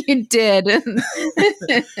you did.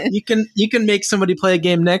 You can make somebody play a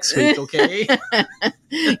game next week, okay?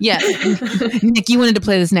 Yeah, Nick, you wanted to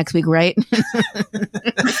play this next week, right?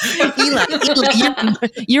 Eli,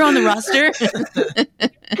 you're on the roster.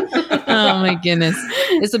 Oh my goodness,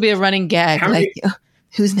 this will be a running gag.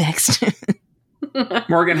 Who's next?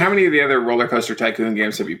 Morgan, how many of the other Roller Coaster Tycoon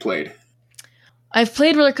games have you played? I've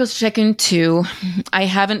played Roller Coaster Tycoon 2. I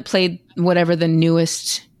haven't played whatever the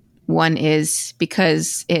newest one is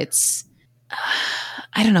because it's,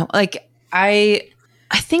 I don't know. Like I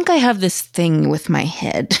think I have this thing with my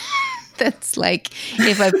head that's like,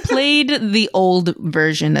 if I played the old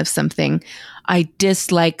version of something, I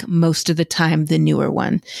dislike most of the time the newer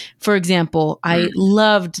one. For example, I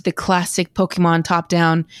loved the classic Pokemon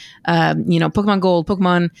top-down, Pokemon Gold,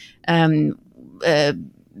 Pokemon,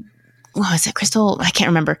 what was it, Crystal? I can't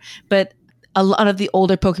remember. But a lot of the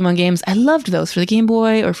older Pokemon games, I loved those for the Game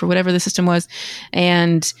Boy or for whatever the system was.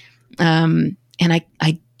 And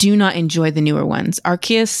I do not enjoy the newer ones.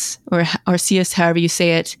 Arceus or Arceus, however you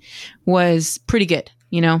say it, was pretty good.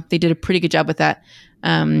 They did a pretty good job with that.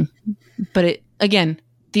 But again,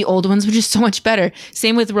 the old ones were just so much better.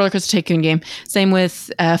 Same with Roller Coaster Tycoon game. Same with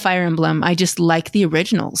Fire Emblem. I just like the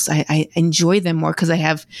originals. I enjoy them more because I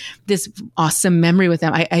have this awesome memory with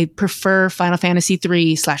them. I prefer Final Fantasy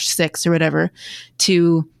 3/6 or whatever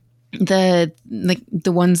to the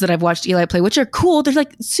ones that I've watched Eli play, which are cool. They're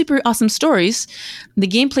like super awesome stories. The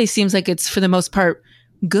gameplay seems like it's for the most part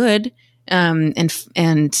good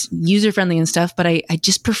and user friendly and stuff. But I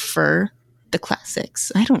just prefer the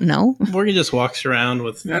classics. I don't know. Morgan just walks around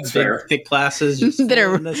with thick glasses that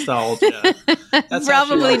are nostalgia. That's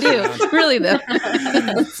probably do. Really though.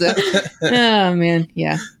 So, oh man,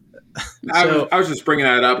 yeah. I was just bringing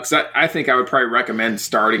that up because I think I would probably recommend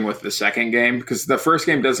starting with the second game because the first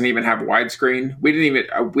game doesn't even have widescreen.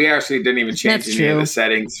 We actually didn't even change any of the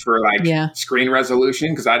settings for screen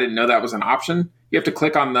resolution because I didn't know that was an option. You have to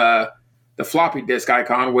click on the the floppy disk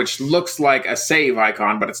icon, which looks like a save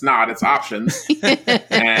icon, but it's not. It's options.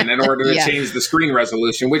 And in order to change the screen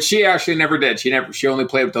resolution, which she actually never did. She only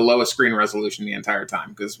played with the lowest screen resolution the entire time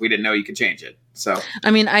because we didn't know you could change it. So I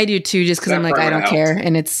mean, I do too, just because I'm like, I don't care,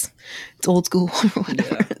 and it's old school or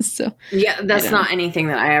whatever. Yeah. So that's not anything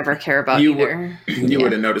that I ever care about either. You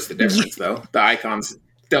would have noticed the difference though. The icons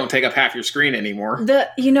don't take up half your screen anymore.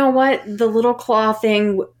 You know what? The little claw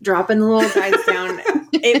thing, dropping the little guys down,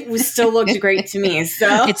 still looked great to me.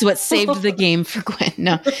 So it's what saved the game for Gwen.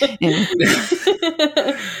 No. Yeah.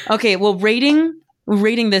 Okay, well, rating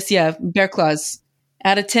this, Bear Claws.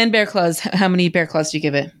 Out of 10 Bear Claws, how many Bear Claws do you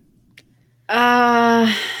give it?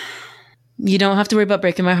 You don't have to worry about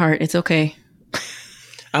breaking my heart. It's okay.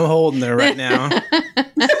 I'm holding there right now.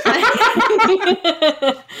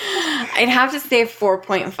 I'd have to say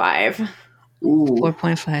 4.5. Ooh,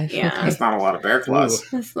 4.5. Yeah. Okay. that's not a lot of bear claws.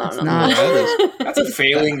 That's not It's not. That's a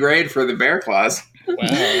failing grade for the bear claws. Wow,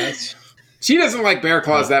 that's... She doesn't like bear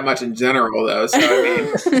claws that much in general, though. So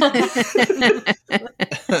I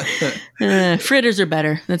mean, Fritters are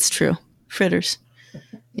better. That's true. Fritters.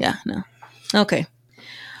 Yeah, no. Okay.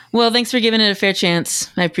 Well, thanks for giving it a fair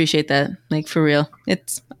chance. I appreciate that. Like, for real.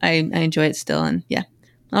 I enjoy it still, and yeah.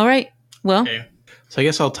 All right. Well. Okay. So I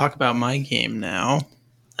guess I'll talk about my game now.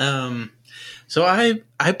 So I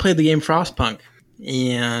played the game Frostpunk,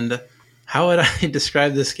 and how would I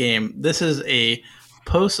describe this game? This is a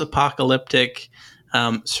post-apocalyptic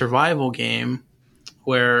survival game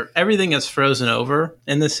where everything is frozen over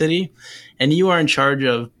in the city, and you are in charge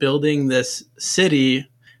of building this city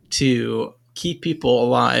to keep people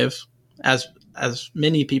alive, as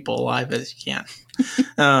many people alive as you can.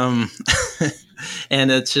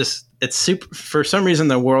 And it's super, for some reason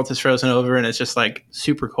the world is frozen over and it's just like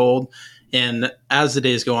super cold. And as the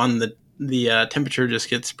days go on, the temperature just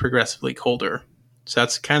gets progressively colder. So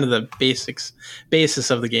that's kind of the basis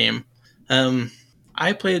of the game. Let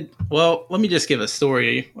me just give a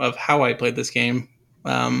story of how I played this game.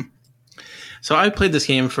 So I played this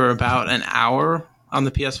game for about an hour on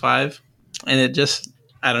the PS5, and it just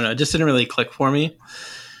didn't really click for me.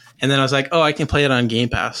 And then I was like, oh, I can play it on Game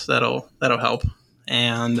Pass. That'll help.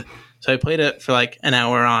 And so I played it for like an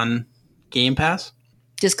hour on Game Pass.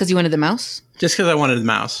 Just because you wanted the mouse? Just because I wanted the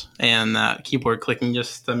mouse and keyboard clicking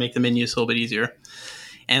just to make the menus a little bit easier.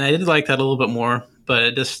 And I did like that a little bit more, but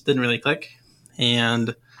it just didn't really click.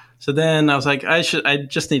 And so then I was like, I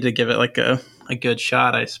just need to give it like a good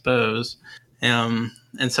shot, I suppose. And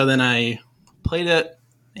so then I played it,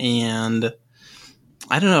 and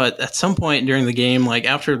I don't know, at some point during the game, like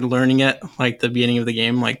after learning it, like the beginning of the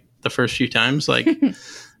game, like the first few times, like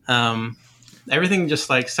everything just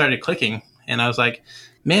like started clicking. And I was like,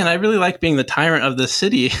 man, I really like being the tyrant of this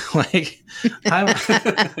city. Like, I'm a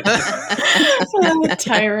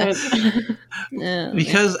tyrant.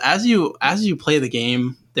 Because as you play the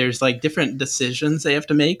game, there's like different decisions they have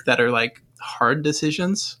to make that are like hard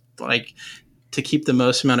decisions, like to keep the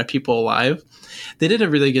most amount of people alive. They did a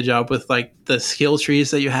really good job with like the skill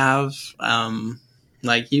trees that you have.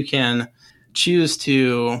 Like you can choose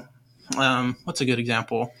to, what's a good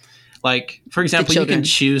example? Like, for example, you can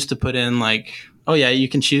choose to put in like, you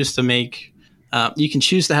can choose to make, you can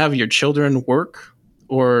choose to have your children work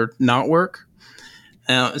or not work.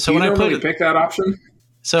 So when I pick that option,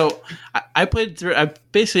 so I played through. I've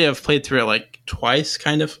played through it like twice,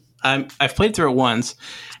 kind of. I've played through it once,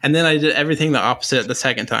 and then I did everything the opposite the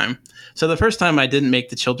second time. So the first time I didn't make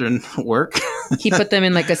the children work. He put them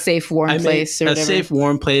in like a safe, warm place, or whatever. A safe,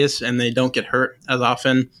 warm place, and they don't get hurt as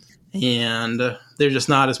often, and they're just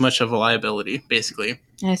not as much of a liability, basically.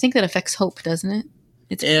 And I think that affects hope, doesn't it?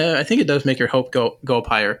 Yeah, I think it does make your hope go up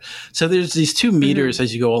higher. So there's these two meters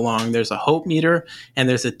as you go along. There's a hope meter and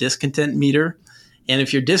there's a discontent meter. And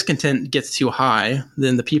if your discontent gets too high,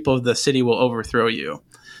 then the people of the city will overthrow you.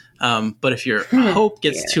 But if your hope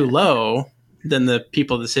gets too low, then the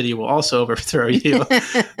people of the city will also overthrow you.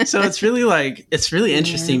 So it's really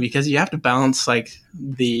interesting because you have to balance like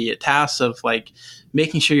the tasks of like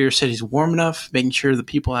making sure your city's warm enough, making sure the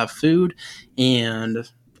people have food, and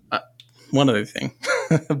one other thing,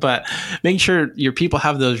 but making sure your people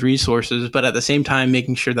have those resources, but at the same time,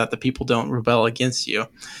 making sure that the people don't rebel against you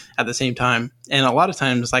at the same time. And a lot of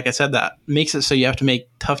times, like I said, that makes it so you have to make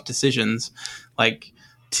tough decisions, like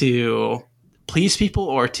to please people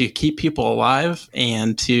or to keep people alive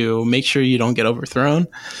and to make sure you don't get overthrown.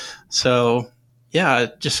 So yeah,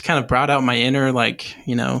 it just kind of brought out my inner, like,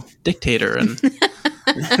 dictator. And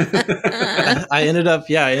I ended up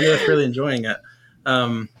really enjoying it.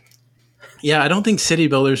 I don't think city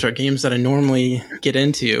builders are games that I normally get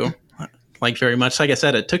into. like very much. Like I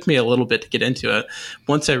said, it took me a little bit to get into it.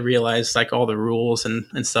 Once I realized like all the rules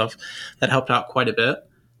and stuff, that helped out quite a bit.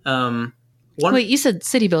 Wait, you said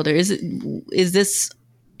City Builder. Is this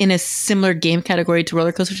in a similar game category to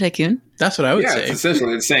Roller Coaster Tycoon? That's what I would say. It's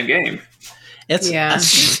essentially the same game. It's I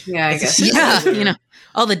guess. Yeah,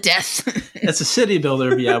 all the death. It's a city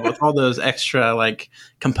builder, yeah, with all those extra like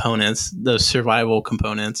components, those survival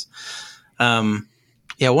components. One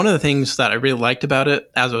of the things that I really liked about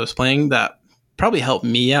it as I was playing that probably helped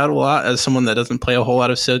me out a lot as someone that doesn't play a whole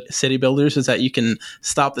lot of city builders is that you can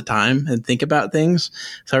stop the time and think about things.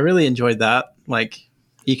 So I really enjoyed that. Like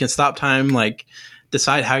you can stop time, like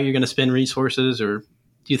decide how you're going to spend resources or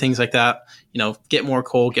do things like that. Get more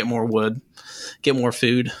coal, get more wood, get more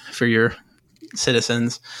food for your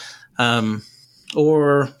citizens,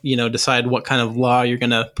 or decide what kind of law you're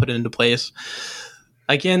going to put into place.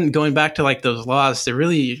 Again, going back to like those laws, they're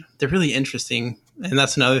really interesting, and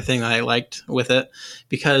that's another thing that I liked with it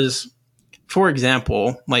because, for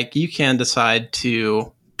example, like you can decide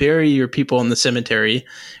to bury your people in the cemetery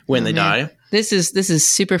when they die. This is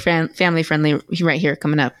super family friendly right here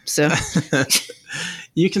coming up. So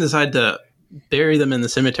you can decide to bury them in the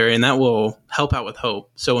cemetery, and that will help out with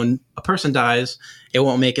hope. So when a person dies, it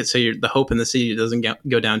won't make it so the hope in the city doesn't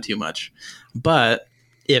go down too much. But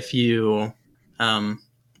if you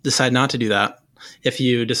decide not to do that, if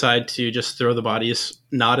you decide to just throw the bodies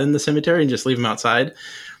not in the cemetery and just leave them outside,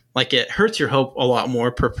 like it hurts your hope a lot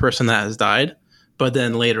more per person that has died. But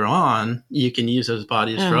then later on, you can use those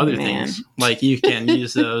bodies for other things. Like you can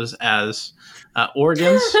use those as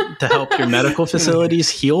organs to help your medical facilities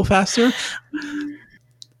heal faster.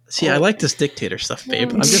 See, I like this dictator stuff,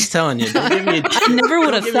 babe. I'm just telling you. Don't give me, I never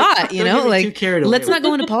would have thought, let's not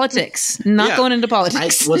go into politics. Going into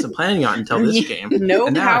politics. I wasn't planning on until this game.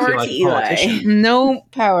 No power to Eli. No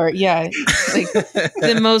power. Yeah. Like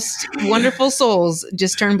the most wonderful souls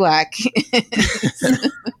just turn black.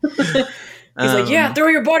 He's like, throw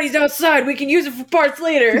your bodies outside. We can use it for parts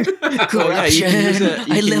later. Corruption.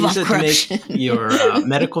 I live off corruption. To make your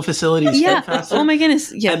medical facilities faster. Oh my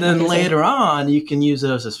goodness. Yeah. And then later on, you can use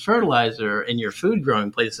those as fertilizer in your food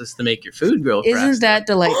growing places to make your food grow faster. Isn't that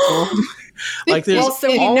delightful? So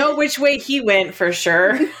we know which way he went for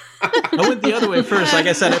sure. I went the other way first. Like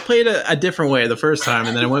I said, I played a different way the first time,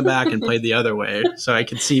 and then I went back and played the other way, so I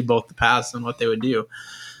could see both the paths and what they would do.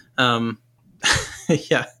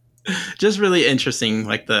 Just really interesting,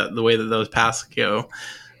 like the way that those paths go.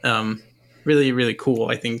 Really, really cool,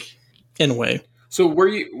 I think, in a way. So were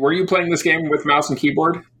you playing this game with mouse and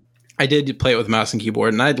keyboard? I did play it with mouse and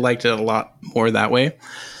keyboard, and I liked it a lot more that way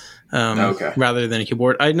rather than a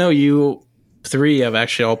keyboard. I know you three have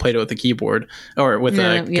actually all played it with a keyboard or with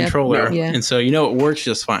a controller, and so it works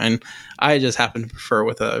just fine. I just happen to prefer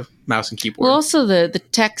with a mouse and keyboard. Well, also the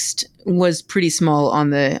text was pretty small on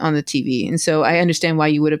the TV, and so I understand why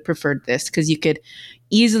you would have preferred this because you could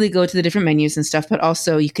easily go to the different menus and stuff, but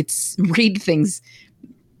also you could read things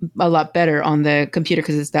a lot better on the computer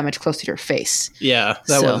because it's that much closer to your face. Yeah,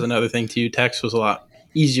 that was another thing too. Text was a lot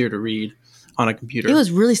easier to read on a computer. It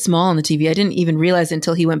was really small on the TV. I didn't even realize it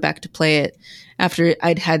until he went back to play it after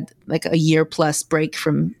I'd had like a year plus break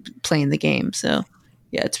from playing the game. So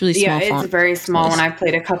yeah, it's really small. Yeah, it's very small. When I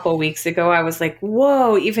played a couple weeks ago, I was like,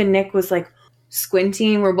 whoa. Even Nick was like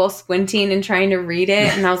squinting. We're both squinting and trying to read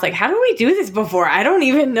it. And I was like, how did we do this before? I don't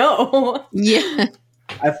even know. Yeah.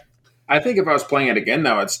 I think if I was playing it again,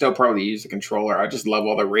 though, I'd still probably use the controller. I just love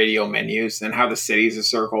all the radio menus and how the city's a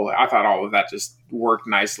circle. I thought all of that just worked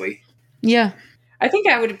nicely. Yeah. I think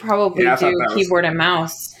I would probably do keyboard and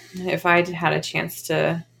mouse if I had a chance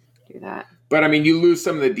to do that. But I mean, you lose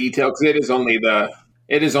some of the detail because it is only the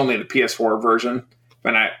PS4 version.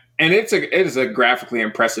 And it is a graphically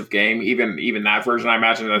impressive game. Even that version, I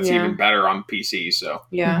imagine that's even better on PC. So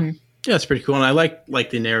yeah. Mm-hmm. Yeah, it's pretty cool. And I like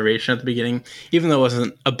the narration at the beginning, even though it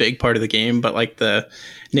wasn't a big part of the game, but like the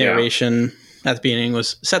narration at the beginning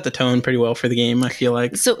was set the tone pretty well for the game, I feel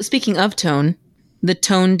like. So speaking of tone, the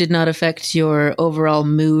tone did not affect your overall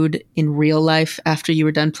mood in real life after you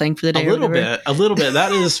were done playing for the day? A little bit.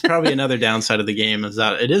 That is probably another downside of the game is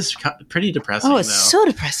that it is pretty depressing. Oh, it's so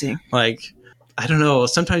depressing. Like, I don't know.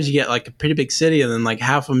 Sometimes you get like a pretty big city and then like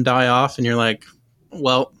half of them die off and you're like,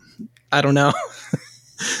 well, I don't know.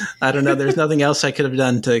 I don't know. There's nothing else I could have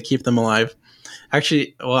done to keep them alive.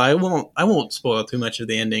 Actually, well, I won't spoil too much of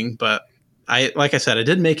the ending, but like I said, I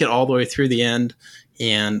did make it all the way through the end.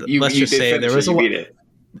 And let's just say there was a lot.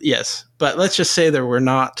 Yes, but let's just say there were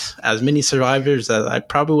not as many survivors as I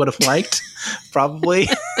probably would have liked. Probably.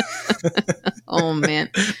 Oh man!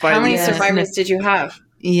 How many survivors did you have?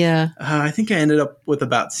 Yeah, I think I ended up with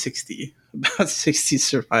about 60. about 60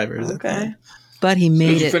 survivors. Okay. But he Did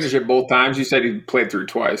made you it. finish it both times? You said you played through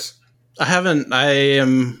twice. I haven't. I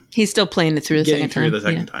am He's still playing it through the getting second through time. the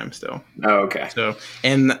second time still. Oh, okay. So,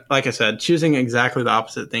 and like I said, choosing exactly the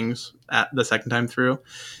opposite things at the second time through.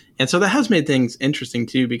 And so that has made things interesting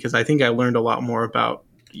too, because I think I learned a lot more about,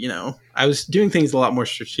 I was doing things a lot more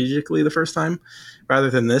strategically the first time rather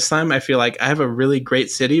than this time. I feel like I have a really great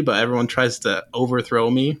city, but everyone tries to overthrow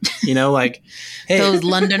me, like, hey, Those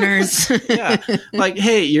Londoners. yeah, like,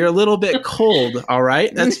 hey, you're a little bit cold. All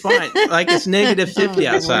right. That's fine. Like it's negative 50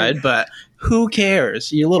 outside, but who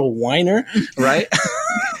cares? You little whiner. Right.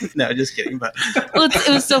 No, just kidding. But Well, it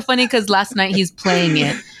was so funny because last night he's playing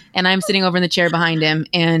it, and I'm sitting over in the chair behind him,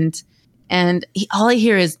 and all I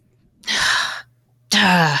hear is,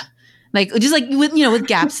 like just like with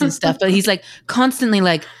gaps and stuff. But he's like constantly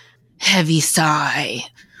like heavy sigh,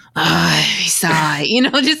 heavy sigh.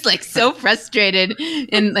 Just like so frustrated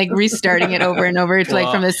and like restarting it over and over to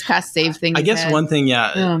like from this past save thing. I guess one thing,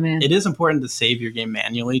 Oh man, it is important to save your game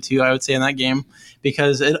manually too. I would say in that game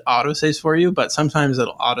because it auto saves for you, but sometimes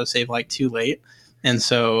it'll auto save like too late, and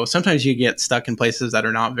so sometimes you get stuck in places that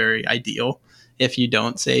are not very ideal if you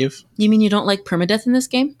don't save. you mean you don't like permadeath in this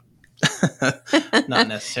game? Not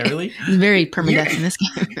necessarily. Very permadeath in this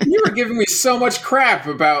game. You were giving me so much crap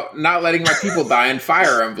about not letting my people die in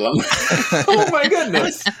Fire Emblem. Oh my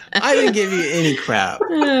goodness. I didn't give you any crap.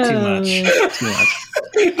 Too much.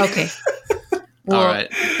 Okay. Well, All right.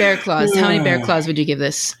 Bear Claws. How many Bear Claws would you give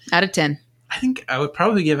this out of 10? I think I would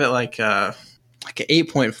probably give it like an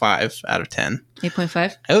 8.5 out of 10.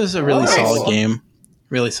 8.5? It was a really Nice. solid game.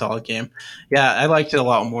 Really solid game. Yeah, I liked it a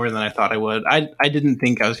lot more than I thought I would. I didn't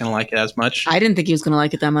think I was going to like it as much. I didn't think he was going to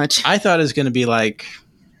like it that much. I thought it was going to be like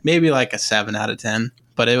maybe like a 7 out of 10,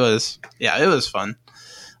 but it was fun.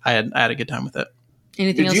 I had a good time with it.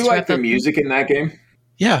 Anything Did else you to like wrap the up? music in that game?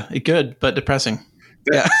 Yeah, good, but depressing.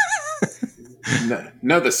 Yeah.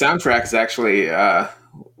 No, the soundtrack is actually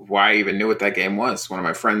why I even knew what that game was. One of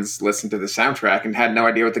my friends listened to the soundtrack and had no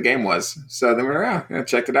idea what the game was. So then we were,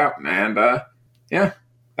 checked it out. And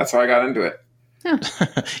that's how I got into it.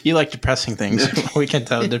 You like depressing things. We can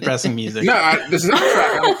tell depressing music. No, the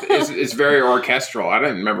soundtrack is very orchestral. I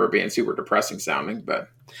didn't remember it being super depressing sounding, but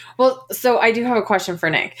Well, so I do have a question for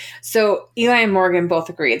Nick. So Eli and Morgan both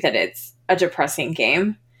agree that it's a depressing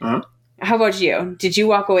game. Uh-huh. How about you? Did you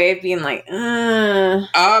walk away being like,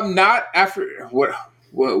 not after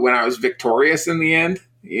when I was victorious in the end,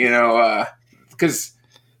 because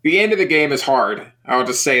the end of the game is hard. I'll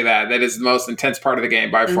just say that is the most intense part of the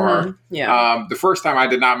game by far. Yeah. The first time I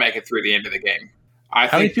did not make it through the end of the game. I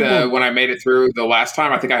How many think when I made it through the last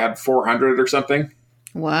time, I think I had 400 or something.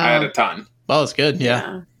 I had Wow. a ton. Well, it's good.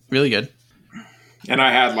 Yeah. Really good. And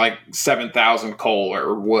I had like 7,000 coal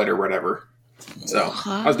or wood or whatever. So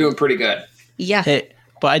I was doing pretty good. Yeah. Hey,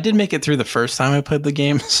 but I did make it through the first time I played the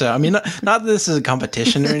game. So, I mean, not that this is a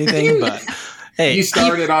competition or anything, but hey. You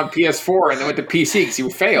started on PS4 and then went to PC because you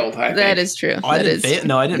failed. I That think. is true. Oh, I That didn't is. fail.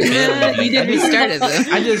 No, I didn't fail. You did restart it, though.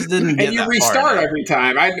 I just didn't get And you that restart far. every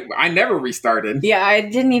time. I never restarted. Yeah, I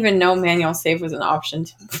didn't even know manual save was an option.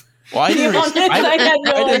 Well, I didn't, I had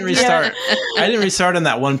no I didn't idea. restart. I didn't restart on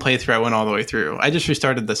that one playthrough. I went all the way through. I just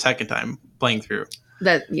restarted the second time playing through.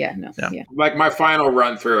 Yeah. Yeah. Like my final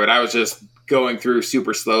run through it, I was just going through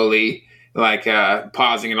super slowly, like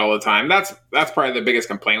pausing it all the time. That's probably the biggest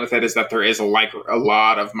complaint with it is that there is a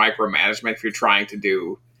lot of micromanagement if you're trying to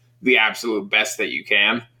do the absolute best that you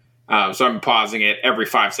can. So I'm pausing it every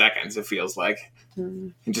 5 seconds. It feels like,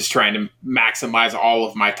 and just trying to maximize all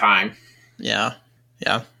of my time. Yeah.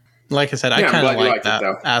 Yeah. Like I said, I Yeah, I'm kind of glad you like liked it, that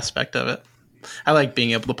though. aspect of it. I like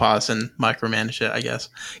being able to pause and micromanage it, I guess.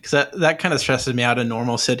 Because that kind of stresses me out in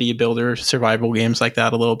normal city builder survival games like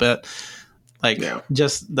that a little bit. Like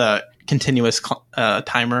just the continuous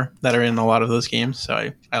timer that are in a lot of those games.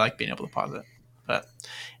 So I like being able to pause it. But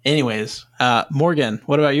anyways, Morgan,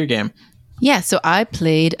 what about your game? Yeah, so I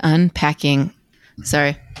played Unpacking.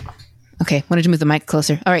 Sorry. Okay, wanted to move the mic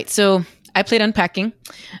closer. All right, so I played Unpacking.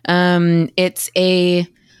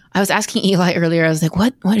 I was asking Eli earlier, I was like,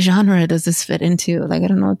 what genre does this fit into? Like, I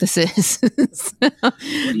don't know what this is. What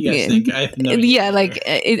do you guys think? I have no idea. Yeah, like,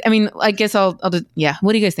 I guess I'll just, yeah.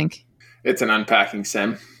 What do you guys think? It's an unpacking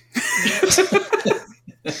sim.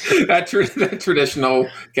 that traditional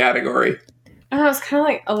category. I don't know, it's kind of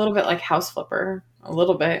like a little bit like House Flipper. A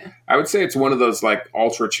little bit. I would say it's one of those like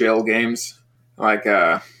ultra chill games. Like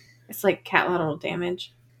It's like cat lateral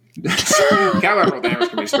damage. collateral damage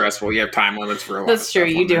can be stressful. You have time limits for a lot. That's of true.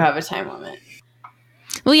 stuff You on do there. have a time limit.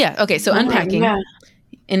 Well, yeah. Okay, so Unpacking. Yeah.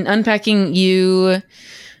 In Unpacking, you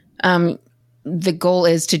the goal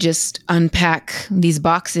is to just unpack these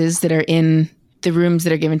boxes that are in the rooms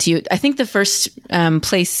that are given to you. I think the first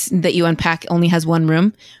place that you unpack only has one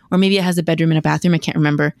room, or maybe it has a bedroom and a bathroom. I can't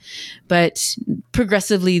remember. But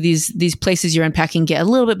progressively, these places you're unpacking get a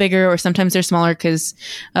little bit bigger, or sometimes they're smaller because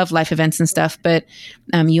of life events and stuff. But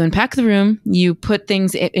you unpack the room, you put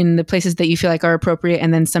things in the places that you feel like are appropriate,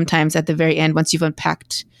 and then sometimes at the very end, once you've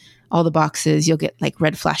unpacked all the boxes, you'll get like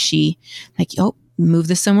red flashy, like, oh, move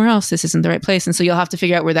this somewhere else. This isn't the right place. And so you'll have to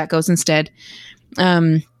figure out where that goes instead.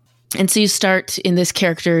 And so you start in this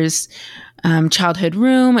character's childhood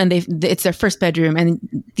room, and it's their first bedroom. And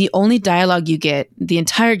the only dialogue you get the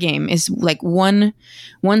entire game is like one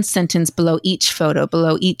sentence below each photo,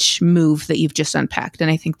 below each move that you've just unpacked. And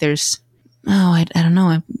I think there's, I don't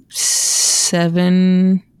know,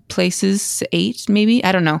 7 places, 8 maybe.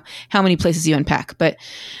 I don't know how many places you unpack, but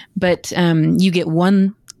you get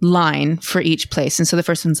one line for each place. And so the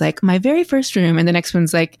first one's like, my very first room. And the next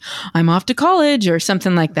one's like, I'm off to college, or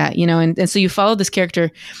something like that, you know? And so you follow this character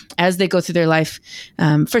as they go through their life.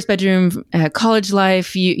 First bedroom, college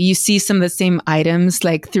life, you see some of the same items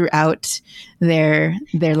like throughout their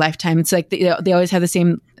lifetime. It's like they always have the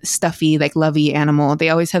same stuffy, like lovey animal. They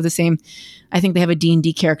always have the same, I think they have a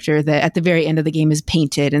D&D character that at the very end of the game is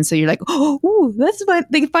painted. And so you're like, oh, ooh, that's fun.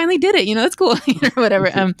 They finally did it. You know, that's cool. Or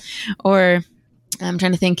whatever. Or I'm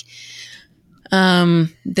trying to think.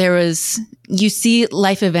 You see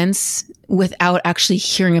life events without actually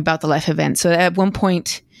hearing about the life event. So at one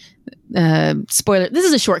point, spoiler, this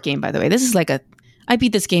is a short game, by the way. This is like I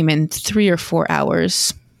beat this game in 3 or 4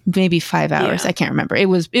 hours, maybe 5 hours. Yeah. I can't remember. It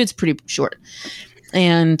was pretty short.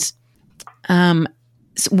 And so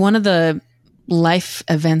one of the life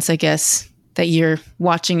events, I guess, that you're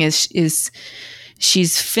watching is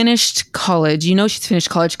she's finished college. You know she's finished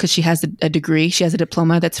college because she has a degree. She has a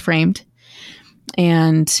diploma that's framed.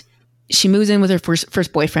 And she moves in with her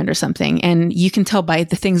first boyfriend or something. And you can tell by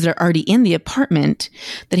the things that are already in the apartment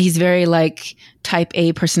that he's very like type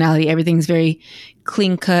A personality. Everything's very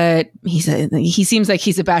clean cut. He seems like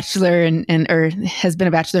he's a bachelor or has been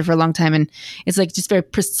a bachelor for a long time. And it's like just very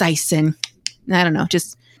precise. And I don't know,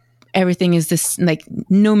 just everything is this like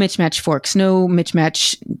no mismatch forks, no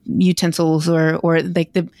mismatch utensils, or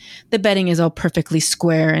like the bedding is all perfectly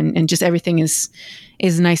square, and just everything is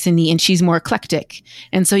nice and neat. And she's more eclectic.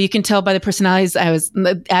 And so you can tell by the personalities as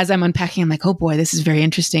I'm unpacking, I'm like, oh boy, this is very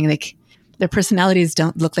interesting. Like their personalities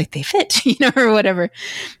don't look like they fit, you know, or whatever.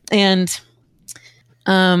 And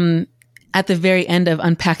at the very end of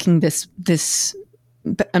unpacking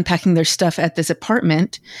unpacking their stuff at this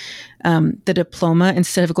apartment, the diploma,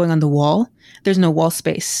 instead of going on the wall, there's no wall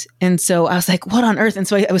space. And so I was like, what on earth? And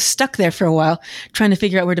so I was stuck there for a while trying to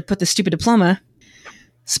figure out where to put the stupid diploma.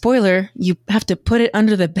 Spoiler, you have to put it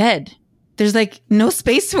under the bed. There's like no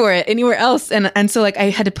space for it anywhere else. And so like I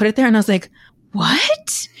had to put it there, and I was like,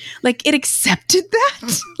 what? Like it accepted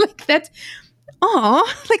that? Like that's,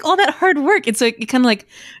 like all that hard work. And so it kind of like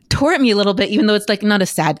tore at me a little bit, even though it's like not a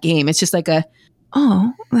sad game. It's just like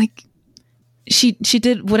like she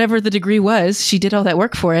did whatever the degree was. She did all that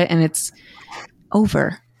work for it, and it's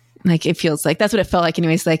over. Like it feels like that's what it felt like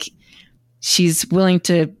anyways. Like she's willing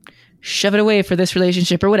to shove it away for this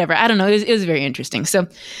relationship or whatever. I don't know. It was very interesting. So,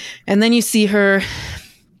 and then you see her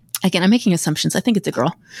again. I'm making assumptions. I think it's a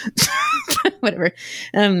girl. Whatever.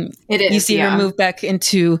 It is. You see her move back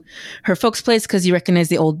into her folks' place because you recognize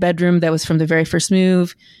the old bedroom that was from the very first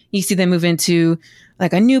move. You see them move into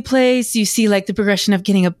like a new place. You see like the progression of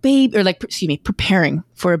getting a baby, or like, preparing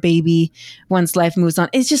for a baby once life moves on.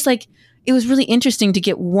 It's just like, it was really interesting to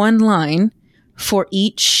get one line for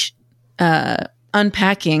each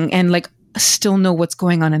unpacking and like still know what's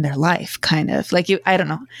going on in their life, kind of. Like, I don't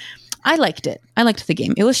know. I liked it. I liked the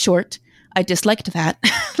game. It was short. I disliked that.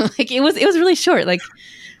 Like, it was really short. Like,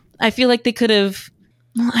 I feel like they could have,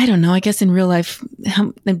 well, I don't know. I guess in real life,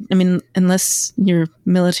 I mean, unless you're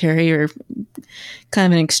military or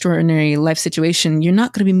kind of an extraordinary life situation, you're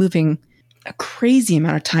not going to be moving a crazy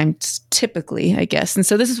amount of time typically, I guess. And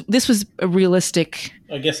so this was a realistic.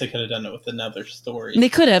 I guess they could have done it with another story. They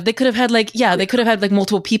could have had like, they could have had like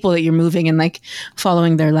multiple people that you're moving and like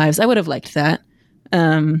following their lives. I would have liked that.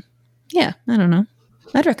 Yeah, I don't know.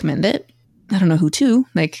 I'd recommend it. I don't know who to.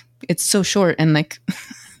 Like, it's so short, and like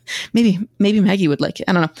maybe Maggie would like it.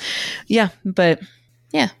 I don't know. Yeah, but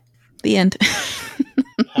yeah, the end.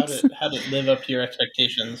 How did it live up to your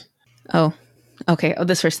expectations? Oh, okay. Oh,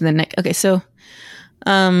 this first and then Nick. Okay, so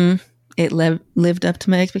it lived up to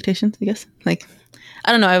my expectations, I guess. Like,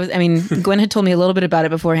 I don't know. Gwen had told me a little bit about it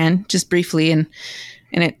beforehand, just briefly, and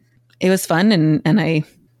it was fun, and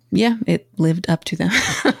it lived up to them.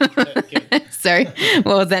 Sorry,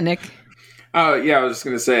 what was that, Nick? Oh, yeah, I was just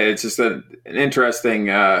going to say, it's just an interesting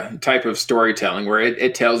type of storytelling where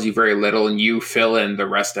it tells you very little and you fill in the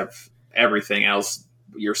rest of everything else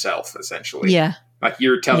yourself, essentially. Yeah. Like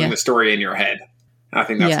you're telling Yeah. the story in your head. And I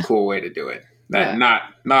think that's Yeah. a cool way to do it. That Yeah.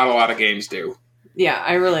 not a lot of games do. Yeah,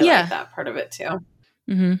 I really Yeah. like that part of it too.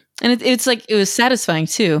 Mm-hmm. And it's like, it was satisfying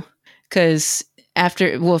too. Because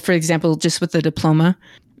after, well, for example, just with the diploma,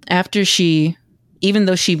 after even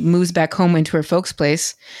though she moves back home into her folks'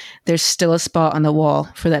 place, there's still a spot on the wall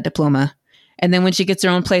for that diploma. And then when she gets her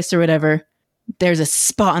own place or whatever, there's a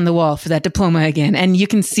spot on the wall for that diploma again. And you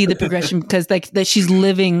can see the progression because like that she's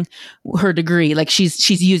living her degree, like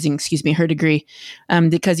she's using, her degree,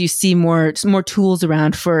 because you see more tools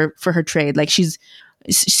around for her trade. Like she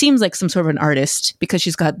seems like some sort of an artist because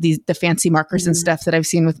she's got the fancy markers and stuff that I've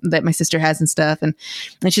seen that my sister has and stuff. And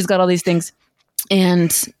she's got all these things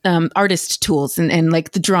and artist tools and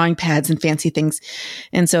like the drawing pads and fancy things.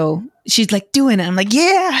 And so she's like doing it. I'm like,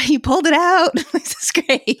 yeah, you pulled it out. This is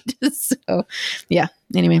great. So yeah.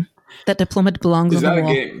 Anyway, that diploma belongs on the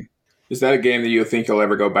wall. Is that a game that you think you'll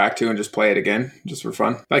ever go back to and just play it again, just for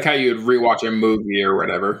fun? Like how you'd rewatch a movie or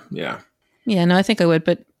whatever. Yeah. Yeah, no, I think I would,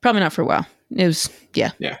 but probably not for a while. It was,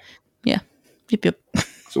 yeah. Yeah. Yeah. Yep.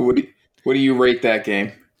 So what do you rate that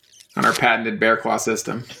game on our patented Bear Claw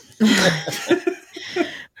system?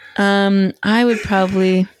 I'd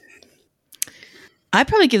probably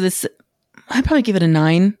give it a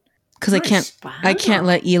 9 because Nice. I can't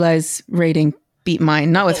let Eli's rating beat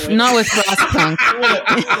mine. Not with Frostpunk.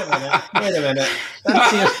 Wait a minute.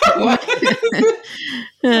 That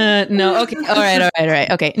seems... No. Okay. All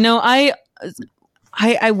right. Okay. No,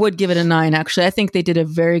 I would give it a 9. Actually, I think they did a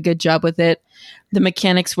very good job with it. The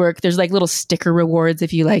mechanics work. There's like little sticker rewards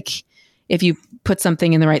if you put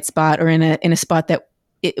something in the right spot or in a spot that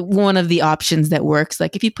one of the options that works.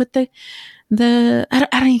 Like if you put I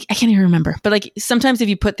can't even remember, but like sometimes if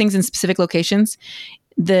you put things in specific locations,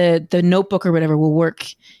 the notebook or whatever will work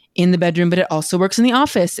in the bedroom, but it also works in the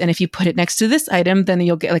office. And if you put it next to this item, then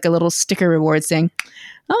you'll get like a little sticker reward saying,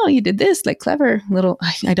 oh, you did this, like clever little,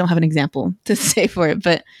 I don't have an example to say for it,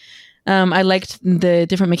 but I liked the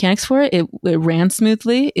different mechanics for it. It ran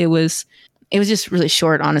smoothly. It was just really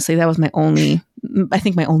short, honestly. That was my only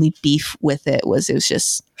beef with it was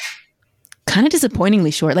just kind of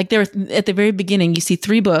disappointingly short. Like there at the very beginning, you see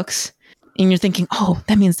 3 books and you're thinking, oh,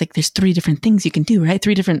 that means like there's 3 different things you can do, right?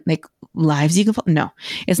 3 different like lives you can follow. No,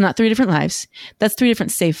 it's not 3 different lives. That's 3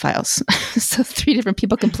 different save files. So 3 different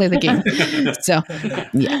people can play the game. So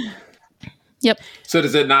yeah. Yep. So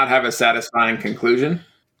does it not have a satisfying conclusion?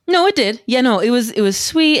 No, it did. Yeah, no, it was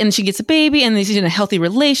sweet, and she gets a baby, and she's in a healthy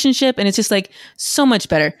relationship, and it's just like so much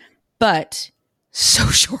better, but so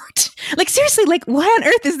short. Like seriously, like what on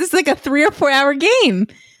earth is this? Like a 3 or 4 hour game?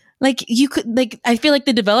 Like you could I feel like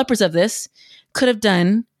the developers of this could have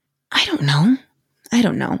done. I don't know.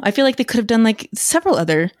 I feel like they could have done like several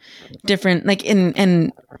other different like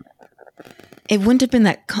and it wouldn't have been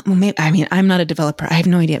that. Maybe, I mean, I'm not a developer. I have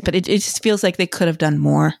no idea, but it just feels like they could have done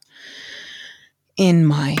more. In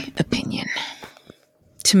my opinion,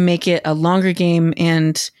 to make it a longer game.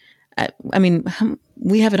 And I mean,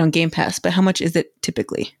 we have it on Game Pass, but how much is it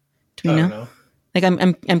typically? Do we I know? don't know.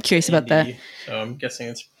 Like, I'm curious about that. So I'm guessing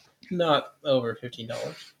it's not over $15.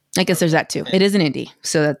 I guess there's that too. It is an indie,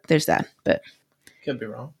 so there's that, but Could be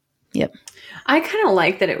wrong. Yep. I kind of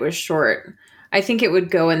like that it was short. I think it would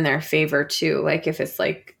go in their favor too. Like if it's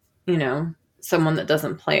like, someone that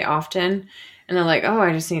doesn't play often and they're like, oh,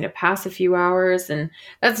 I just need to pass a few hours. And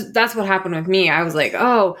that's what happened with me. I was like,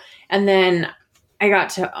 oh, and then I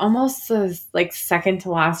got to almost the like second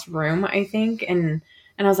to last room, I think. And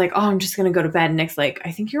I was like, oh, I'm just going to go to bed. And Nick's like,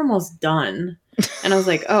 I think you're almost done. And I was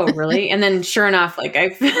like, oh, really? And then sure enough, like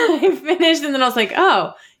I finished and then I was like,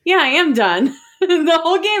 oh, yeah, I am done. The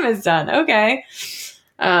whole game is done. Okay.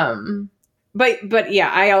 But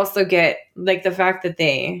yeah, I also get like the fact that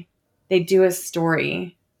they do a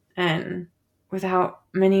story and without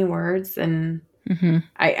many words. And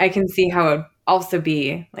I can see how it would also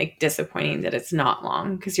be like disappointing that it's not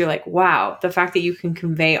long. Cause you're like, wow, the fact that you can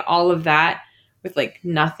convey all of that with like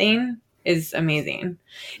nothing is amazing.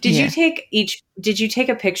 Did you take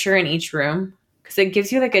a picture in each room? Cause it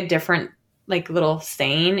gives you like a different like little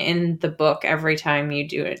saying in the book every time you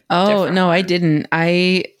do it. Oh no, I didn't.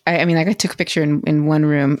 I mean, like I took a picture in one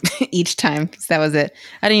room each time because that was it.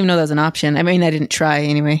 I didn't even know that was an option. I mean, I didn't try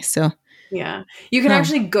anyway. So yeah, you can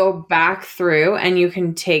actually go back through and you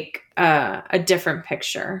can take a different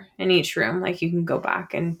picture in each room. Like you can go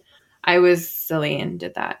back, and I was silly and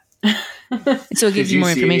did that. So it gives you more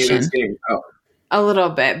information. A little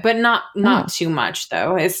bit, but not too much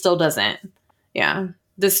though. It still doesn't. Yeah.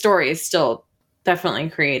 The story is still definitely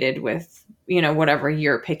created with, whatever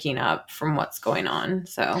you're picking up from what's going on.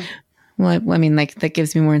 So, well, I mean, like that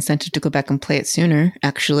gives me more incentive to go back and play it sooner,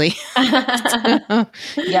 actually.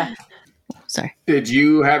 Yeah. Sorry. Did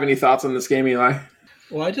you have any thoughts on this game, Eli?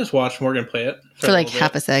 Well, I just watched Morgan play it for like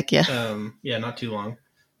half a sec. Yeah. Yeah, not too long,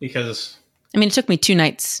 because I mean, it took me 2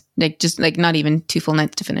 nights, like just like not even 2 full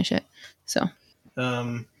nights to finish it. So,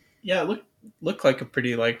 yeah, it looked like a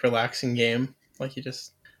pretty like relaxing game. Like you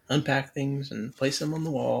just unpack things and place them on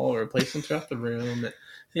the wall or place them throughout the room.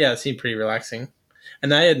 It seemed pretty relaxing.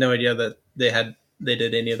 And I had no idea that they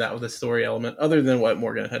did any of that with a story element, other than what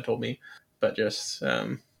Morgan had told me. But just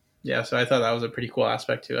so I thought that was a pretty cool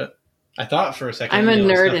aspect to it. I thought for a second I'm a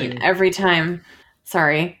nerd, and every time,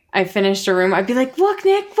 I finished a room, I'd be like, "Look,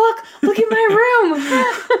 Nick, look at my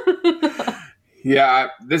room." Yeah,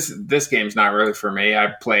 this game's not really for me. I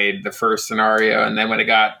played the first scenario, and then when it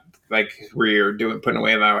got like where you're putting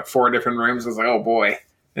away like 4 different rooms, I was like, "Oh boy,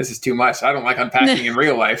 this is too much. I don't like unpacking in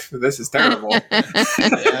real life. This is terrible."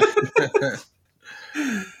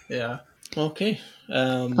 Yeah. Okay.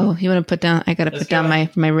 you want to put down? I got to put down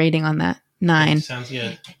my rating on that. 9. Sounds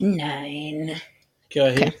good. 9. Go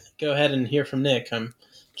ahead and hear from Nick. I'm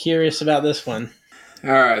curious about this one. All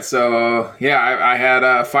right, so I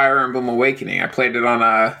had Fire Emblem Awakening. I played it on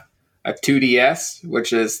a 2DS,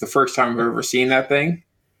 which is the first time I've ever seen that thing.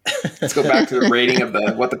 Let's go back to the rating of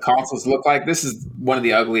what the consoles look like. This is one of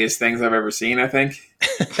the ugliest things I've ever seen, I think.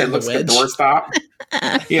 It looks like a doorstop.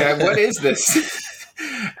 Yeah, what is this?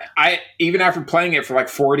 Even after playing it for like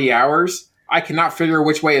 40 hours, I cannot figure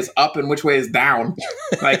which way is up and which way is down.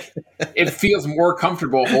 Like, it feels more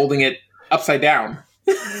comfortable holding it upside down.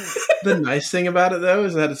 The nice thing about it, though,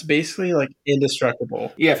 is that it's basically like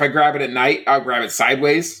indestructible. Yeah, if I grab it at night, I'll grab it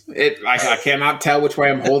sideways. I cannot tell which way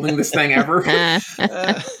I'm holding this thing ever.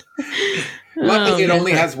 Luckily, it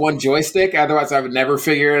only has one joystick. Otherwise, I would never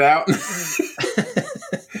figure it out.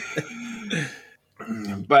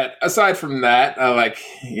 But aside from that, I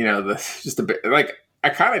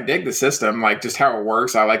kind of dig the system, like just how it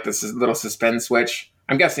works. I like this little suspend switch.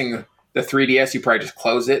 I'm guessing the 3DS, you probably just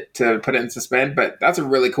close it to put it in suspend, but that's a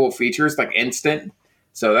really cool feature. It's like instant.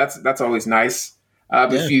 So that's always nice.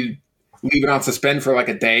 If you leave it on suspend for like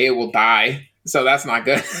a day, it will die. So that's not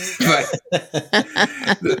good. But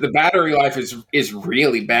the battery life is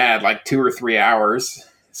really bad, like 2 or 3 hours.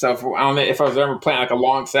 So if I was ever playing like a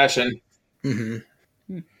long session,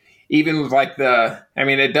 even with like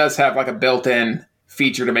it does have like a built-in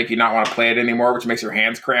feature to make you not want to play it anymore, which makes your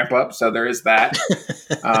hands cramp up. So there is that.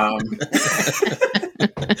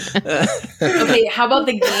 Okay, how about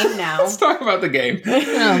the game now? Let's talk about the game.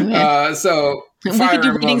 Oh, man. So we could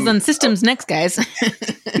do ratings on systems next, guys.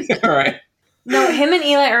 All right. No, him and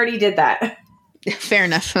Eli already did that. Fair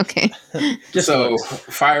enough. Okay. So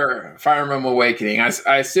Fire Emblem Awakening.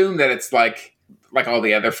 I assume that it's like all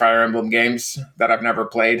the other Fire Emblem games that I've never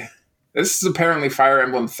played. This is apparently Fire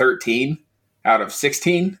Emblem 13 out of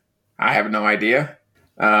 16. I have no idea.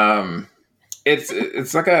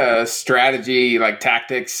 It's like a strategy, like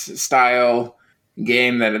tactics style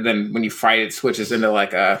game that then when you fight, it switches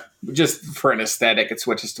into just for an aesthetic, it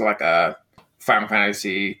switches to like a Final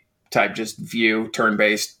Fantasy type just view,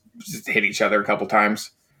 turn-based, just hit each other a couple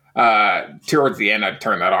times. Towards the end, I'd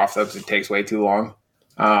turn that off though because it takes way too long.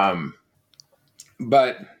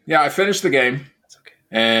 But yeah, I finished the game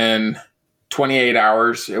in 28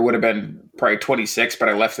 hours. It would have been probably 26, but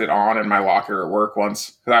I left it on in my locker at work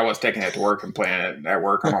once because I was taking it to work and playing it at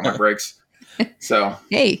work on all my breaks. So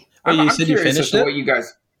hey, I'm said you finished it? What you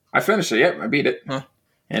guys? I finished it. Yep, I beat it,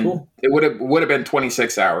 and cool. It would have been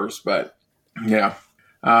 26 hours, but yeah.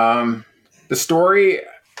 The story,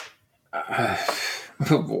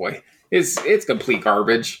 oh boy, it's complete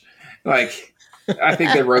garbage. Like I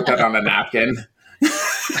think they wrote that on a napkin.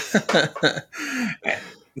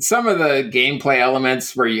 Some of the gameplay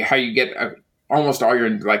elements where how you get almost all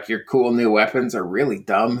your cool new weapons are really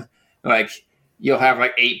dumb. Like you'll have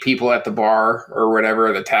like 8 people at the bar or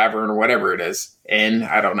whatever, the tavern or whatever it is. And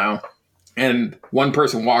I don't know. And one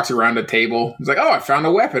person walks around a table. He's like, "Oh, I found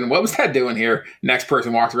a weapon. What was that doing here?" Next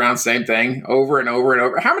person walks around, same thing, over and over and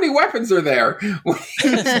over. How many weapons are there? What are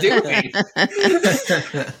you doing?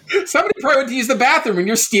 Somebody probably went to use the bathroom and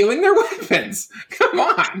you're stealing their weapons. Come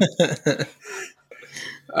on.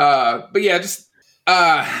 But yeah,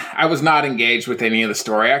 I was not engaged with any of the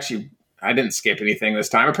story. Actually, I didn't skip anything this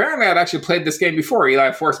time. Apparently, I'd actually played this game before.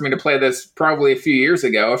 Eli forced me to play this probably a few years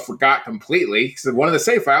ago. I forgot completely. Because one of the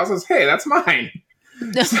save files was, "Hey, that's mine."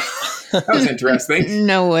 That was interesting.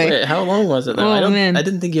 No way. Wait, how long was it, though? Oh, man. I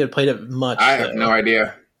didn't think you had played it much. I have no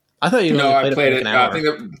idea. I thought you I played it. I think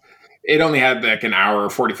it only had like an hour or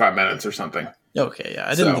 45 minutes or something. Okay, yeah,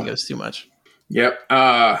 I didn't think it was too much. Yep.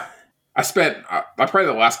 I spent probably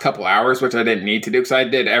the last couple hours, which I didn't need to do because I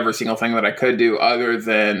did every single thing that I could do other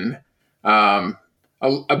than a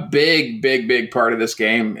big part of this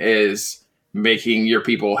game is making your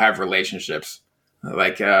people have relationships.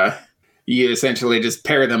 Like you essentially just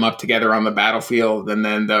pair them up together on the battlefield and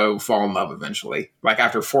then they'll fall in love eventually. Like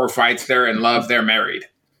after 4 fights, they're in love, they're married.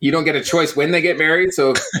 You don't get a choice when they get married.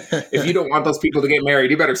 So if you don't want those people to get married,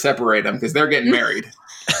 you better separate them because they're getting married.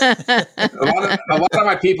 a lot of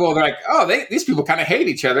my people, they're like, oh, these people kind of hate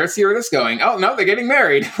each other. Let's see where this is going. Oh, no, they're getting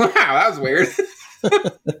married. Wow, that was weird.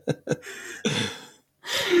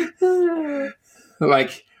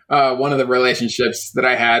 Like one of the relationships that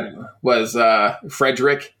I had was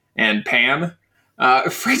Frederick and Pan.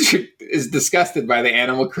 Frederick is disgusted by the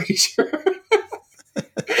animal creature.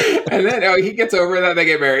 And then he gets over that, they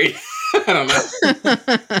get married. I don't know.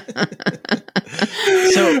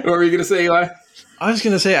 So, what were you going to say, Eli? I was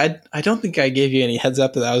going to say, I don't think I gave you any heads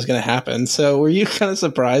up that was going to happen. So were you kind of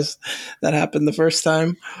surprised that happened the first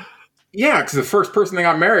time? Yeah, because the first person that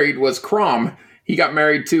got married was Crom. He got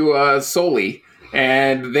married to Soli,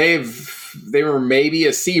 and they were maybe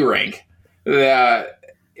a C rank. The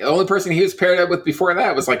only person he was paired up with before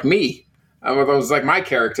that was like me. I was like my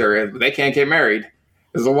character. They can't get married.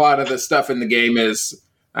 There's a lot of the stuff in the game is,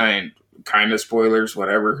 kind of spoilers,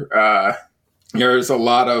 whatever. There's a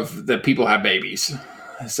lot of the people have babies.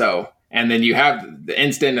 So, and then you have the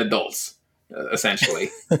instant adults, essentially.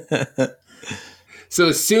 So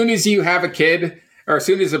as soon as you have a kid, or as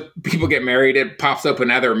soon as people get married, it pops up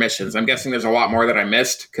in other missions. I'm guessing there's a lot more that I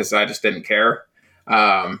missed because I just didn't care.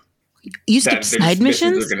 You skipped side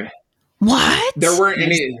missions? What? There weren't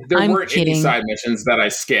any side missions that I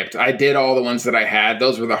skipped. I did all the ones that I had.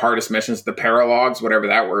 Those were the hardest missions. The paralogs, whatever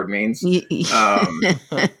that word means. The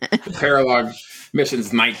paralog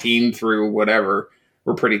missions 19 through whatever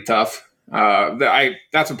were pretty tough.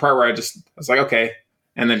 That's a part where I was like, okay,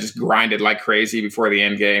 and then just grinded like crazy before the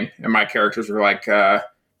end game. And my characters were like,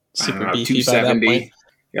 super 270.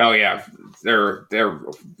 Oh yeah, they're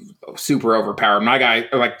super overpowered. My guy,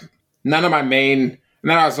 like none of my main. And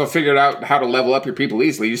then I also figured out how to level up your people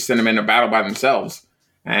easily. You just send them in a battle by themselves.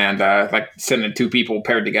 And like sending 2 people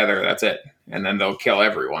paired together, that's it. And then they'll kill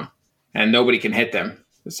everyone. And nobody can hit them.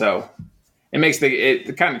 So it makes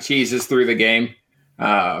it kind of cheeses through the game.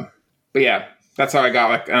 But yeah, that's how I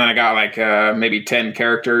got maybe 10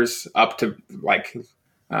 characters up to like,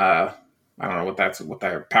 I don't know what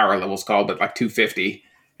their power level's called, but like 250.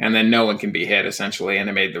 And then no one can be hit essentially. And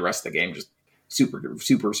it made the rest of the game just super,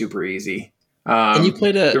 super, super easy. And you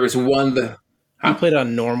played there was one you played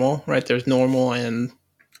on normal, right? There's normal and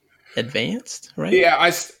advanced, right? Yeah,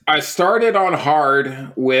 I started on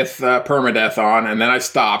hard with permadeath on, and then I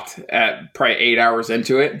stopped at probably 8 hours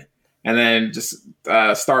into it, and then just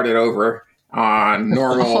started over on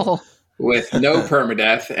normal with no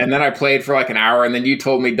permadeath, and then I played for like an hour, and then you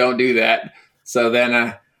told me don't do that. So then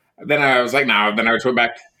I was like, no. Then I went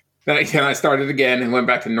back. Then I started again and went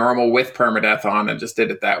back to normal with permadeath on, and just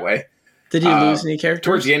did it that way. Did you lose any characters?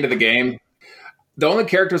 Towards the end of the game, the only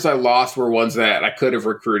characters I lost were ones that I could have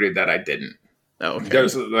recruited that I didn't. Oh, okay.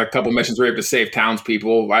 There's a couple missions where you have to save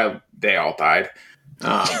townspeople. They all died,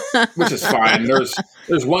 which is fine. There's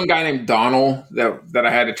one guy named Donald that I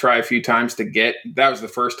had to try a few times to get. That was the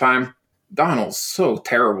first time. Donald's so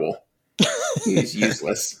terrible. He's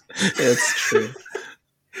useless. It's true.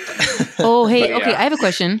 Oh, hey, yeah. Okay. I have a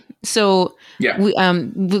question. So, yeah,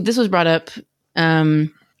 this was brought up.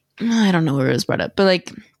 I don't know where it was brought up, but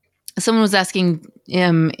like someone was asking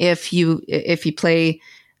if you play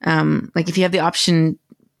like if you have the option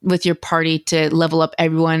with your party to level up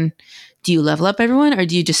everyone, do you level up everyone or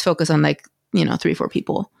do you just focus on like 3-4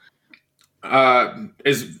 people? Mine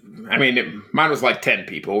was like 10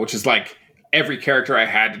 people, which is like every character I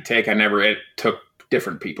had to take. I took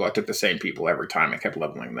different people. I took the same people every time. I kept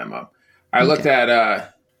leveling them up. I looked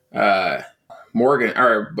at Morgan,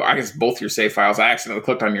 or I guess both your save files. I accidentally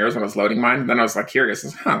clicked on yours when I was loading mine. Then I was like curious,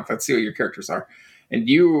 let's see what your characters are. And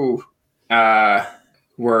you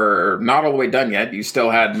were not all the way done yet. You still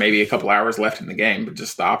had maybe a couple hours left in the game, but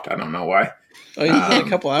just stopped. I don't know why. Oh, you played a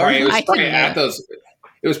couple hours? It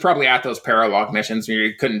was probably at those paralog missions where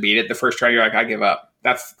you couldn't beat it the first try. You're like, I give up.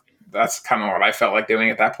 That's kind of what I felt like doing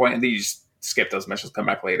at that point. And then you just skip those missions, come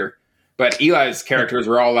back later. But Eli's characters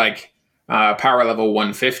were all like power level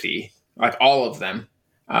 150. Like all of them.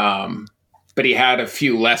 But he had a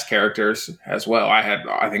few less characters as well. I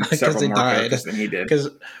think, several more characters than he did. Because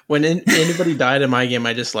when anybody died in my game,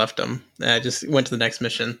 I just left them. I just went to the next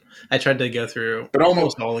mission. I tried to go through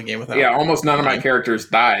almost all the game without. Yeah, almost none of my characters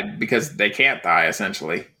died because they can't die,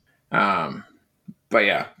 essentially. But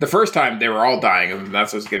yeah, the first time they were all dying, and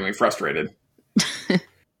that's what's getting me frustrated.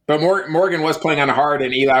 But Morgan was playing on hard,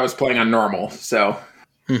 and Eli was playing on normal. So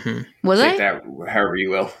Was take I? that however you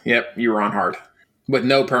will. Yep, you were on hard with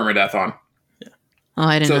no permadeath on. Oh,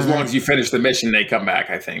 I didn't So know as long that. as you finish the mission, they come back,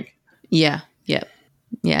 I think. Yeah. Yep.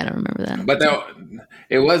 Yeah, I don't remember that. But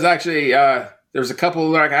it was actually there was a couple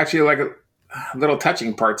like little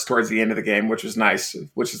touching parts towards the end of the game, which was nice,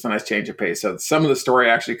 which is a nice change of pace. So some of the story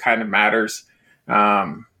actually kind of matters. I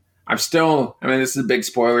mean, this is a big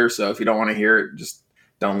spoiler, so if you don't want to hear it, just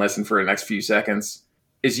don't listen for the next few seconds.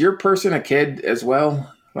 Is your person a kid as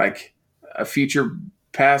well? Like a future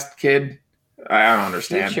past kid? I don't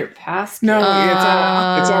understand. Future past. No, it's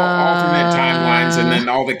all alternate timelines, and then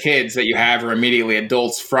all the kids that you have are immediately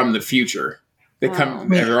adults from the future. They come,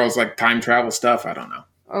 they're always like time travel stuff. I don't know.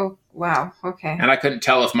 Oh wow. Okay. And I couldn't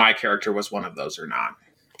tell if my character was one of those or not.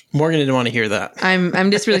 Morgan didn't want to hear that.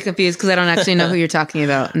 I'm just really confused because I don't actually know who you're talking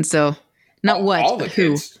about, and so not what, all the but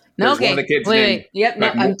who. kids. No, There's okay. one of the kids wait. named- Yep. No,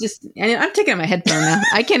 like, I'm taking out my headphone now.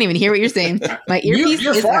 I can't even hear what you're saying. My earpiece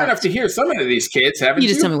You're is far out. enough to hear some of these kids, haven't you?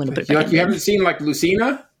 You just tell me when to put it back in. You haven't seen like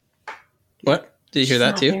Lucina? What? Did you hear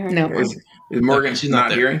that too? No. Is Morgan she's not not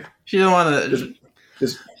there. hearing? She doesn't want to. Does-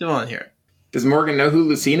 She doesn't want to hear it. Does Morgan know who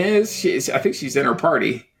Lucina is? I think she's in her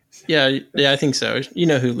party. Yeah, I think so. You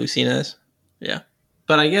know who Lucina is. Yeah.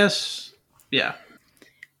 But I guess, yeah.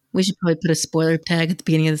 We should probably put a spoiler tag at the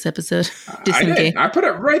beginning of this episode, just I in did. case. I put it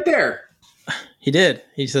right there. He did.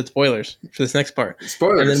 He said spoilers for this next part.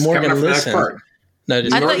 Spoilers. And then Morgan coming up for the next listened. part. No,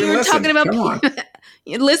 just I thought you were Listen, talking about come on.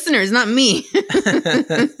 listeners, not me.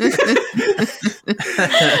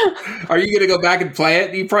 Are you going to go back and play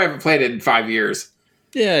it? You probably haven't played it in 5 years.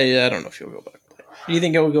 yeah, I don't know if you'll go back and play it. Do you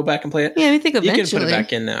think I will go back and play it? Yeah, I think You can eventually. put it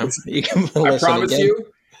back in now. You can I listen promise again.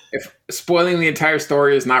 you, if spoiling the entire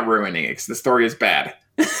story is not ruining it, because the story is bad.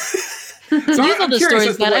 So You told the story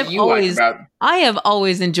is bad. I have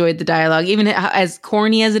always enjoyed the dialogue, even as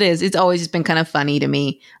corny as it is. It's always just been kind of funny to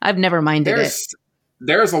me. I've never minded it.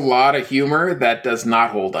 There's a lot of humor that does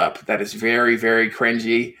not hold up. That is very, very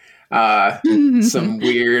cringy. Some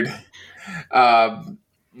weird,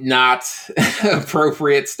 not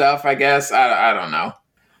appropriate stuff, I guess. I don't know.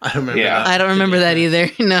 I don't remember Yeah. that. I don't remember that either.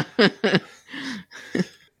 No.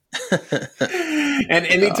 And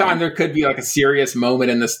anytime there could be like a serious moment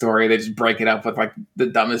in the story, they just break it up with like the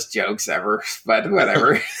dumbest jokes ever. But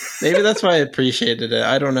whatever. Maybe that's why I appreciated it.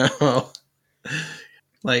 I don't know.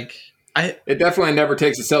 It definitely never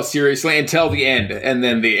takes itself seriously until the end. And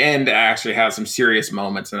then the end actually has some serious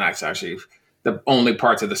moments. And that's actually the only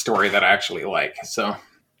parts of the story that I actually like. So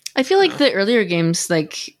I feel like the earlier games,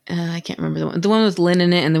 like I can't remember the one with Lynn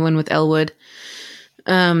in it and the one with Elwood.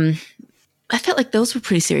 I felt like those were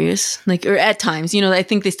pretty serious, like, or at times, I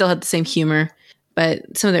think they still had the same humor,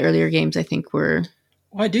 but some of the earlier games I think were.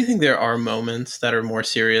 Well, I do think there are moments that are more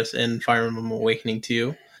serious in Fire Emblem Awakening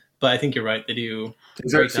 2, but I think you're right. They do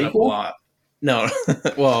is there a break that up a sequel? lot. No,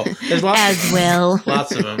 well, there's lots As well.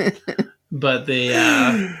 lots of them, but they,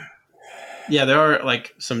 yeah, there are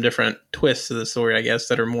like some different twists to the story, I guess,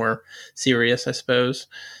 that are more serious, I suppose.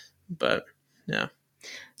 But yeah,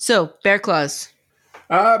 So Bear Claws.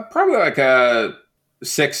 Probably like a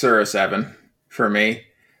 6 or a 7 for me.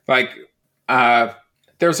 Like,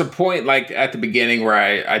 there's a point like at the beginning where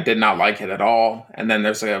I did not like it at all. And then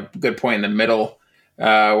there's a good point in the middle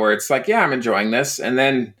where it's like, yeah, I'm enjoying this. And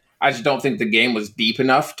then I just don't think the game was deep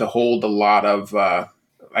enough to hold a lot of a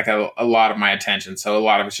lot of my attention. So a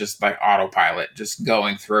lot of it's just like autopilot, just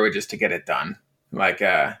going through it just to get it done. Like,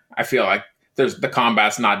 I feel like the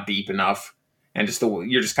combat's not deep enough. And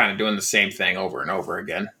you're just kind of doing the same thing over and over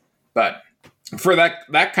again. But for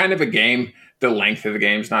that kind of a game, the length of the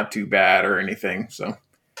game is not too bad or anything. So,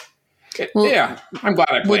 yeah, I'm glad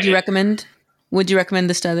I played Would you it. recommend? Would you recommend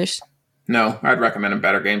this to others? No, I'd recommend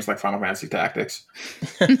better games like Final Fantasy Tactics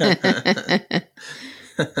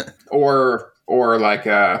or like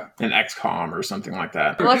an XCOM or something like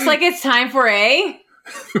that. Looks like it's time for a.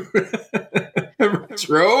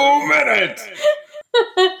 Retro Minute.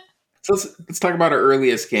 So let's talk about our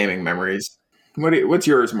earliest gaming memories. What's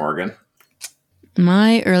yours, Morgan?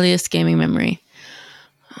 My earliest gaming memory.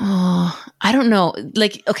 Oh, I don't know.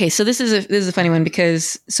 Like, okay, so this is a funny one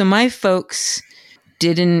because my folks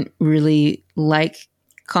didn't really like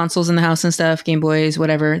consoles in the house and stuff, Game Boys,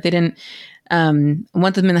 whatever. They didn't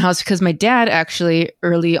want them in the house because my dad actually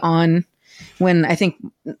early on, when I think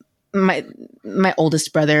my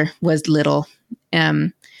oldest brother was little,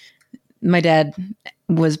 my dad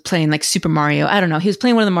was playing like Super Mario. I don't know. He was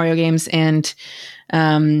playing one of the Mario games and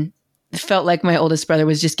felt like my oldest brother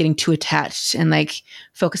was just getting too attached and like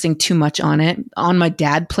focusing too much on it, on my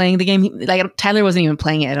dad playing the game. Like Tyler wasn't even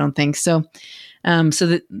playing it, I don't think. So, so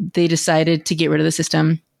that they decided to get rid of the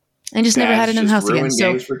system and just never had it in the house again.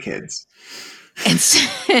 So games for kids. And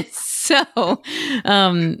so,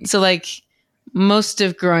 so like most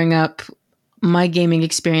of growing up, my gaming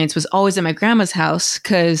experience was always at my grandma's house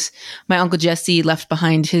because my Uncle Jesse left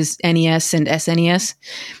behind his NES and SNES.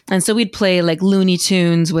 And so we'd play like Looney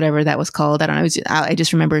Tunes, whatever that was called. I don't know. I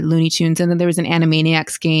just remember Looney Tunes. And then there was an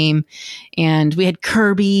Animaniacs game and we had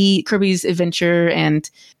Kirby's Adventure. And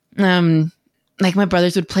like my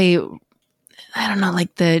brothers would play, I don't know,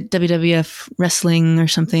 like the WWF wrestling or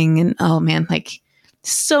something. And oh man, like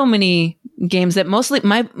so many games that mostly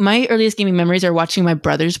my earliest gaming memories are watching my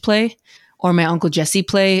brothers play or my Uncle Jesse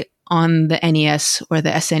play on the NES or the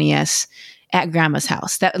SNES at grandma's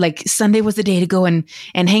house. That like Sunday was the day to go and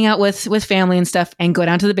hang out with family and stuff and go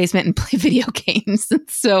down to the basement and play video games.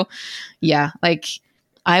 So yeah, like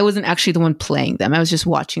I wasn't actually the one playing them. I was just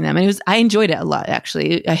watching them. And I enjoyed it a lot,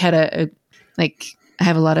 actually. I had I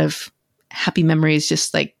have a lot of happy memories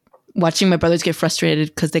just like watching my brothers get frustrated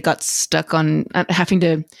because they got stuck on having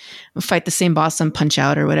to fight the same boss on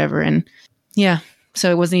Punch-Out or whatever. And yeah, so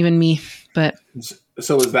it wasn't even me. But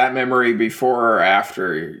so was that memory before or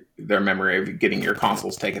after their memory of getting your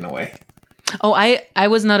consoles taken away? Oh, I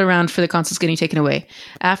was not around for the consoles getting taken away.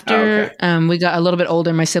 After we got a little bit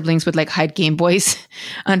older, my siblings would like hide Game Boys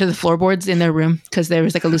under the floorboards in their room because there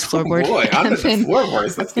was like a loose floorboard. Oh boy, under the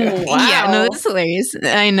floorboards. That's good. Wow. Yeah, no, that's hilarious.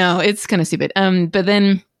 I know, it's kind of stupid. But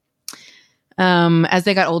then as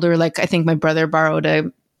they got older, like I think my brother borrowed a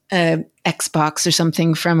Xbox or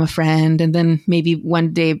something from a friend, and then maybe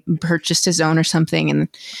one day purchased his own or something. And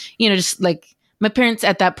just like my parents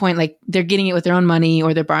at that point, like they're getting it with their own money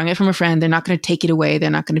or they're borrowing it from a friend. They're not going to take it away. They're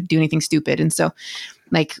not going to do anything stupid. And so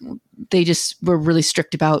like they just were really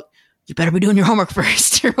strict about, you better be doing your homework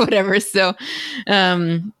first or whatever. So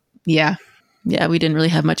yeah, we didn't really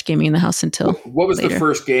have much gaming in the house until What was later. the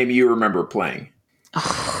first game you remember playing?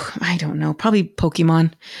 Oh, I don't know. Probably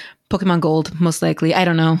Pokemon Gold, most likely. I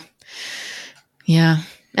don't know. Yeah.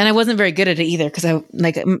 And I wasn't very good at it either because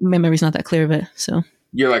my memory's not that clear of it. So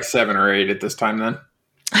You're like 7 or 8 at this time then?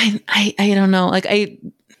 I don't know. Like I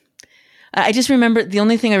just remember, the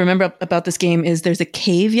only thing I remember about this game is there's a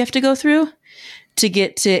cave you have to go through to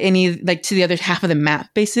get to to the other half of the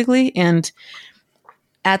map, basically. And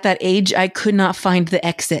at that age, I could not find the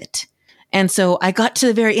exit. And so I got to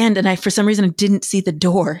the very end and for some reason, I didn't see the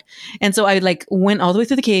door. And so I like went all the way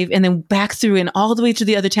through the cave and then back through and all the way to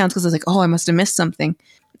the other towns because I was like, oh, I must have missed something.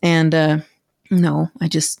 And no, I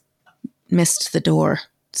just missed the door.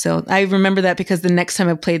 So I remember that because the next time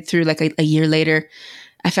I played through like a year later,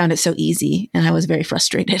 I found it so easy and I was very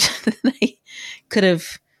frustrated that I could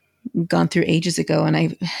have gone through ages ago and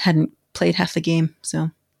I hadn't played half the game. So,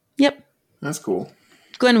 yep. That's cool.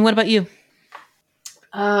 Gwen, what about you?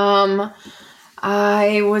 I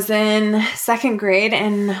was in second grade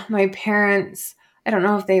and my parents, I don't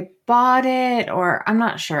know if they bought it or I'm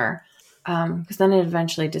not sure. Because then it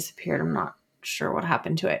eventually disappeared. I'm not sure what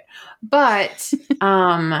happened to it. But we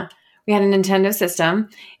had a Nintendo system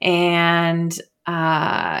and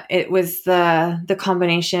it was the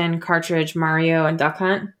combination cartridge Mario and Duck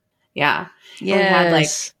Hunt. Yeah. Yeah. We had like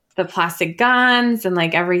the plastic guns and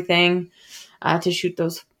like everything to shoot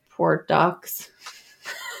those poor ducks.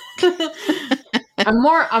 I'm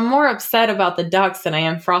more upset about the ducks than I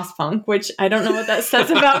am Frostpunk, which I don't know what that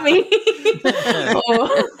says about me.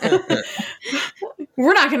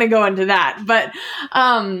 We're not going to go into that, but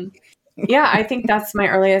yeah, I think that's my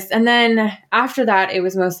earliest. And then after that, it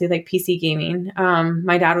was mostly like PC gaming.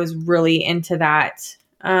 My dad was really into that.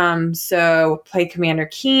 So played Commander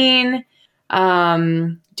Keen,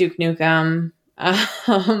 Duke Nukem.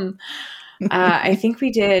 I think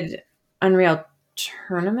we did Unreal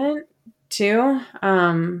Tournament too.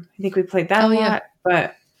 I think we played that a lot,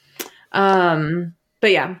 but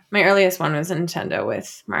yeah, my earliest one was a Nintendo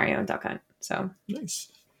with Mario and Duck Hunt. So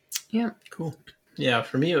Nice. Yeah. Cool. Yeah,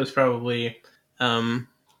 for me it was probably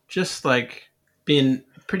just like being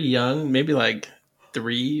pretty young, maybe like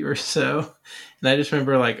 3 or so. And I just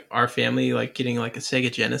remember like our family like getting like a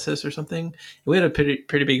Sega Genesis or something. We had a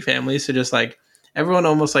pretty big family, so just like everyone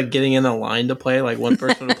almost like getting in a line to play, like one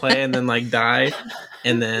person would play and then like die,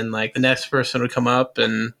 and then like the next person would come up,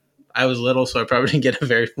 and I was little, so I probably didn't get a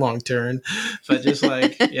very long turn. But just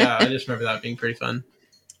like, yeah, I just remember that being pretty fun.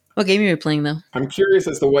 What game you were playing though? I'm curious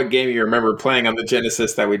as to what game you remember playing on the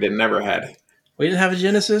Genesis that we never had. We didn't have a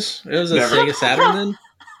Genesis? It was a Never. Sega Saturn then?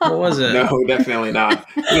 What was it? No, definitely not.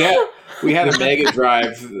 We had a Mega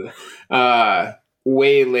Drive.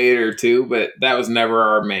 way later too, but that was never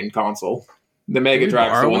our main console. The Mega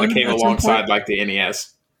Drive is the one that came alongside like the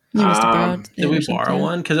NES. You must have borrowed Did we borrow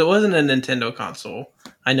one? Because it wasn't a Nintendo console.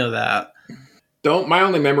 I know that. My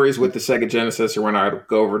only memories with the Sega Genesis are when I would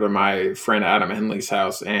go over to my friend Adam Henley's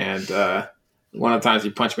house, and one of the times he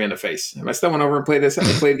punched me in the face. And I still went over and played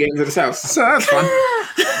games at his house. So that's fun.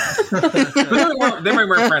 But then we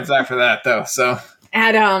weren't friends after that, though. So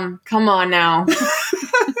Adam, come on now.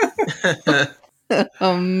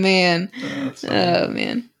 Oh man. Oh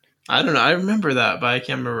man. I don't know. I remember that, but I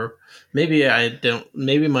can't remember. Maybe I don't.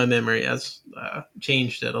 Maybe my memory has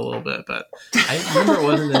changed it a little bit, but I remember it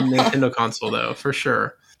wasn't a Nintendo console though, for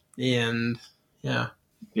sure. And yeah,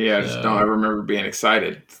 I just don't ever remember being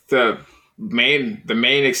excited. The main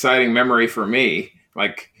exciting memory for me,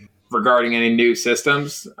 like regarding any new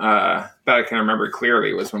systems, that I can remember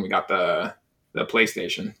clearly was when we got the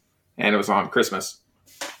PlayStation, and it was on Christmas,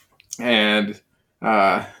 and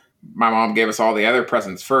my mom gave us all the other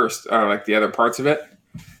presents first, like the other parts of it.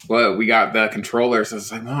 Well, we got the controllers. I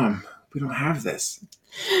was like, Mom, we don't have this.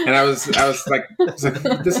 And I was like,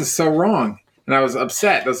 this is so wrong. And I was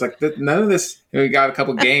upset. I was like, none of this. And we got a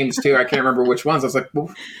couple games too. I can't remember which ones. I was like,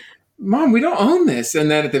 well, Mom, we don't own this.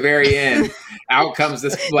 And then at the very end, out comes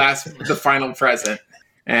the final present.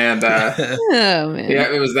 And Oh man.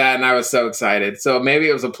 yeah, it was that. And I was so excited. So maybe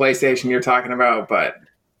it was a PlayStation you're talking about, but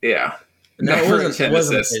yeah. no, it Never wasn't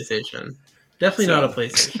a PlayStation. Definitely not a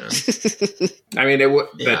PlayStation. I mean,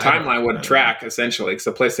 the timeline would track essentially because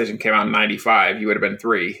the PlayStation came out in '95. You would have been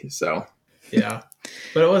 3, so Yeah,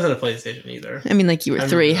 but it wasn't a PlayStation either. I mean, like you were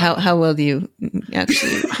 3. How well do you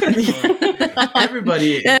actually?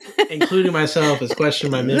 Everybody, including myself, is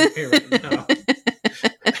questioning my memory right now.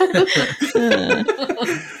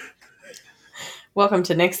 Welcome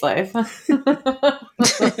to Nick's life.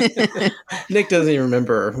 Nick doesn't even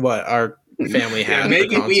remember what our family had.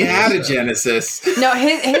 Maybe we had a Genesis. No,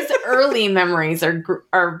 his early memories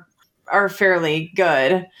are fairly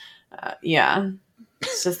good. Yeah,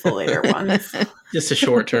 it's just the later ones. Just the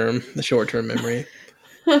short term memory.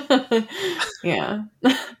 Yeah.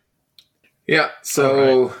 Yeah.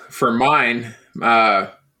 So for mine,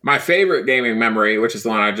 my favorite gaming memory, which is the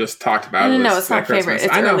one I just talked about. No, it's not favorite.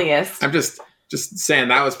 It's earliest. I'm just saying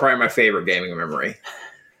that was probably my favorite gaming memory.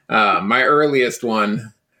 My earliest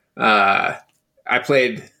one, I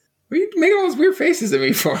played. What are you making all those weird faces at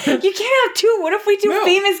me for? You can't have two. What if we do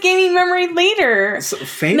famous gaming memory later? So,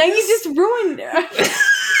 famous? Now you just ruined.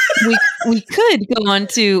 we could go on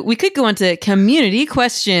to community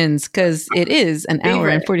questions because it is an hour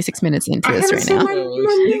and 46 minutes into this right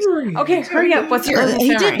now. Okay, hurry up. What's your earliest He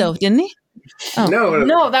memory? did though, didn't he? Oh.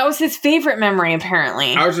 No, that was his favorite memory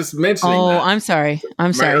apparently. I was just mentioning. Oh, that. I'm sorry. My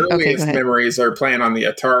Okay, earliest go ahead. memories are playing on the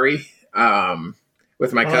Atari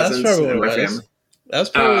with my cousins and my family. That's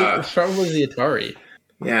probably the Atari.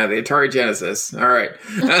 Yeah, the Atari Genesis. All right.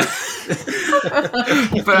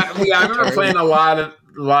 But yeah, I remember playing a lot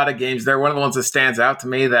of games. They're one of the ones that stands out to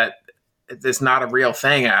me that it's not a real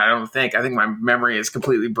thing. I think my memory is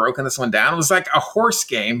completely broken this one down. It was like a horse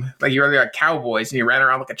game. Like you were like cowboys and you ran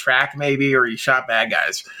around like a track maybe, or you shot bad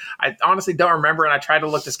guys. I honestly don't remember, and I tried to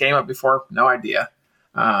look this game up before. No idea.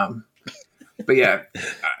 But yeah.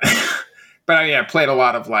 But I played a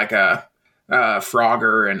lot of like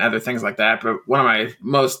Frogger and other things like that. But one of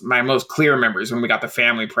my most clear memories when we got the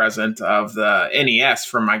family present of the NES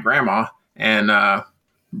from my grandma, and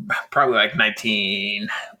probably like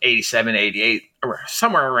 1987, 88, or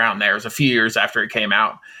somewhere around there. It was a few years after it came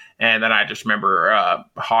out. And then I just remember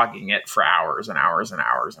hogging it for hours and hours and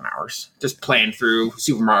hours and hours, just playing through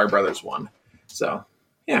Super Mario Brothers 1. So,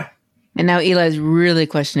 yeah. And now Eli's really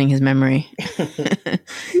questioning his memory.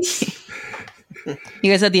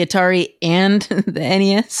 You guys had the Atari and the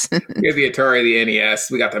NES? We had the Atari, the NES.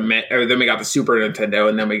 We got then we got the Super Nintendo,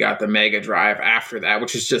 and then we got the Mega Drive after that,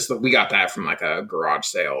 which is just, we got that from like a garage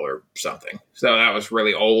sale or something. So that was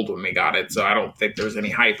really old when we got it. So I don't think there's any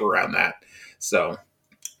hype around that. So.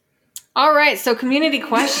 All right. So community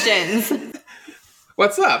questions.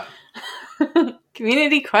 What's up?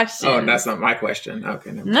 Community questions. Oh, that's not my question.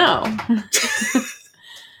 Okay. No.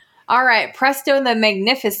 All right, Presto the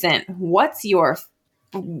Magnificent. What's your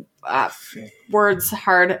words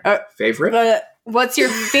hard favorite? What's your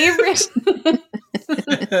favorite?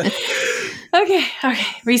 Okay,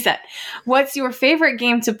 reset. What's your favorite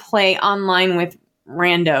game to play online with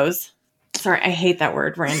randos? Sorry, I hate that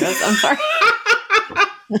word, randos. I'm sorry.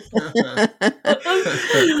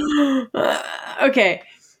 Okay.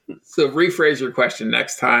 So rephrase your question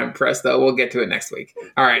next time, Presto. We'll get to it next week.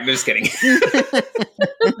 All right, just kidding.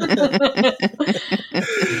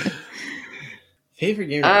 Favorite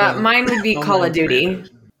game? to play Mine would be on Call my of Duty. brand.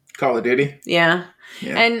 Call of Duty. Yeah.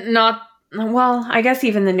 Yeah. And not, well, I guess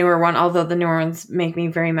even the newer one, although the newer ones make me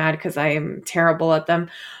very mad because I am terrible at them.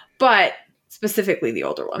 But specifically the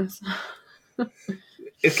older ones.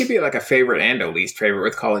 It could be like a favorite and a least favorite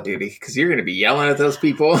with Call of Duty because you're going to be yelling at those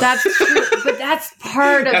people. That's true, but that's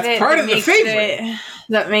part of That's it. part that of the makes favorite.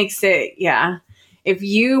 That makes it, yeah. If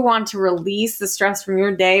you want to release the stress from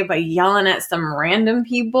your day by yelling at some random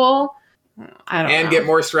people, I don't know. and get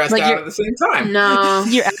more stressed Like out you're- at the same time. No.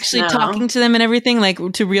 You're actually No. talking to them and everything, like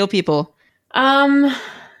to real people.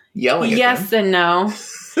 Yelling at Yes them. and no.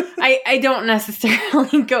 I don't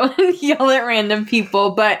necessarily go and yell at random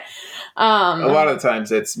people, but A lot of the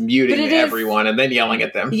times it's muting But it is- everyone and then yelling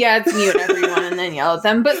at them. yeah, it's mute everyone and then yell at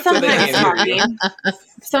them. But they sometimes can't hear talking.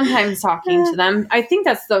 Sometimes talking to them. I think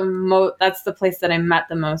that's the place that I met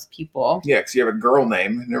the most people. Yeah, because you have a girl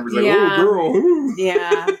name and everyone's like, Yeah. oh, girl. ooh."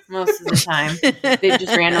 Yeah, most of the time. They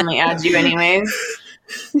just randomly add you anyways.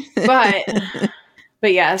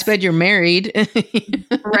 But yes, But you're married.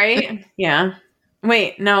 right? Yeah.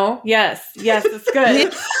 Wait, no. Yes, it's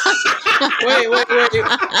good. Wait, what?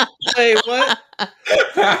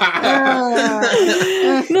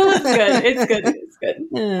 No, it's good. It's good. It's good.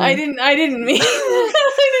 I didn't mean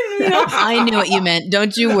I knew what you meant.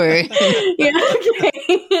 Don't you worry. Yeah,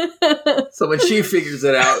 okay. So when she figures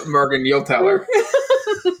it out, Morgan, you'll tell her.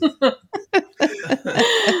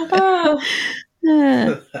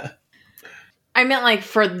 I meant like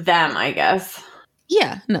for them, I guess.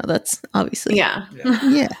 Yeah, no, that's obviously. Yeah.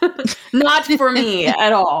 Yeah. Not for me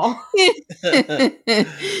at all. What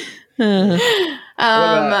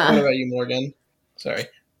about you, Morgan? Sorry.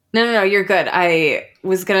 No, you're good. I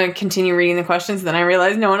was going to continue reading the questions, then I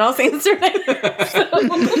realized no one else answered it.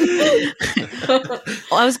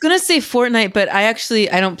 Well, I was gonna say Fortnite, but I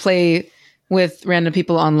don't play with random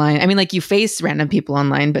people online. I mean, like you face random people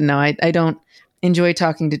online, but no, I don't enjoy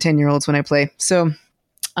talking to 10-year-olds when I play. So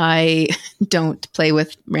I don't play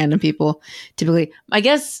with random people typically. I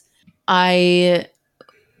guess I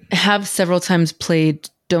have several times played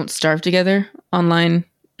Don't Starve Together online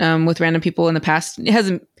with random people in the past. It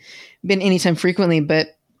hasn't been anytime frequently,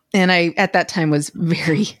 and I at that time was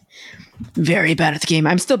very, very bad at the game.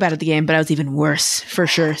 I'm still bad at the game, but I was even worse for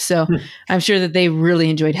sure. So I'm sure that they really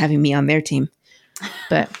enjoyed having me on their team.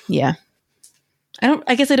 But yeah,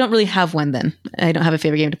 I guess I don't really have one then. I don't have a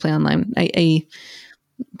favorite game to play online.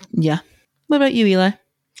 Yeah. What about you, Eli?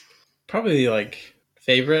 Probably like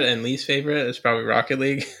favorite and least favorite is probably Rocket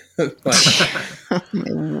League.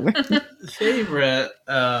 Favorite,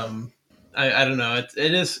 I don't know.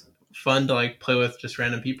 It is fun to like play with just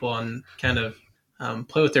random people and kind of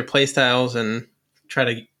play with their play styles and try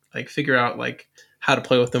to like figure out like how to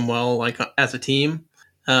play with them well, like as a team.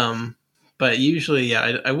 But usually,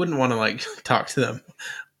 yeah, I wouldn't want to like talk to them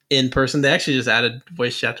in person. They actually just added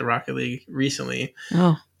voice chat to Rocket League recently.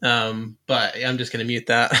 Oh. But I'm just going to mute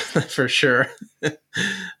that for sure.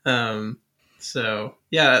 So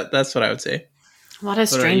yeah, that's what I would say. A lot of What about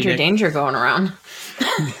stranger you, Nick? danger going around.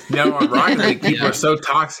 On Rocket League, people are so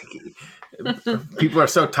toxic. People are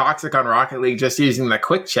so toxic on Rocket League just using the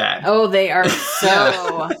quick chat. Oh, they are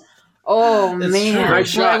so. Oh, It's man. true.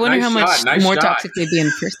 Nice Well, I shot, wonder nice how much shot, nice more shot. toxic they'd be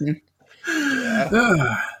in person.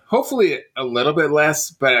 Hopefully a little bit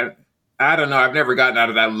less, but I don't know. I've never gotten out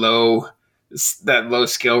of that low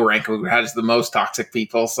skill rank who has the most toxic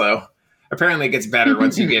people. So apparently it gets better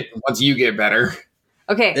once you get better.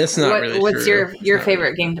 Okay. It's not really what's true. your It's not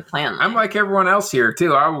favorite game to play online? I'm like everyone else here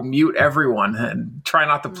too. I will mute everyone and try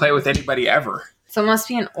not to play with anybody ever. So it must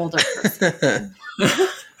be an older person.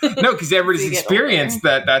 No, because everybody's You get experienced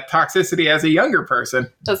that toxicity as a younger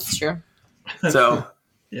person. That's true. So,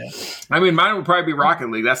 Yeah. I mean, mine would probably be Rocket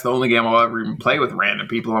League. That's the only game I'll ever even play with random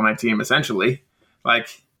people on my team, essentially.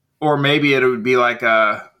 Like, or maybe it would be like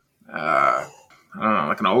I don't know,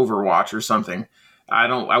 like an Overwatch or something.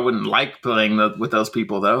 I wouldn't like playing with those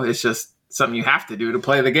people though. It's just something you have to do to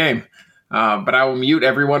play the game. But I will mute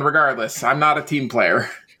everyone regardless. I'm not a team player.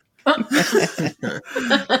 I'm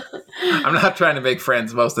not trying to make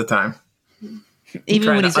friends most of the time. Even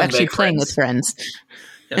trying when to he's actually unmake playing friends. with friends.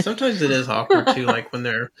 Yeah, sometimes it is awkward too, like when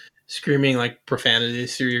they're screaming like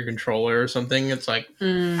profanities through your controller or something. It's like,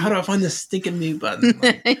 how do I find this stinking mute button?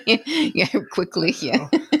 Like, Yeah, quickly. Yeah.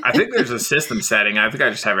 I think there's a system setting. I think I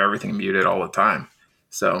just have everything muted all the time.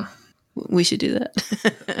 So We should do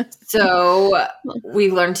that. So we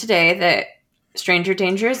learned today that stranger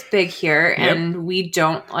danger is big here, Yep. and we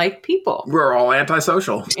don't like people. we're all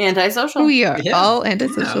antisocial. Antisocial. We are Yeah. all that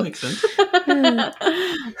antisocial. makes sense.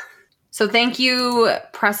 So thank you,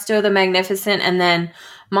 Presto the Magnificent, and then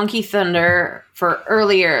Monkey Thunder for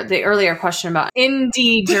the earlier question about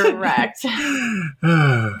Indie Direct.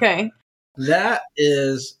 Okay. That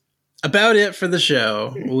is about it for the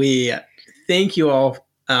show. We thank you all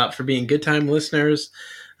for being good time listeners.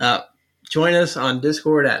 Join us on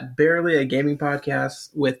Discord at Barely a Gaming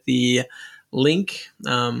Podcast with the link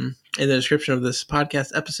in the description of this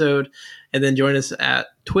podcast episode. And then join us at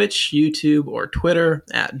Twitch, YouTube, or Twitter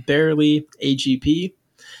at Barely AGP.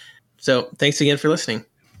 So thanks again for listening.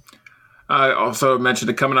 I also mentioned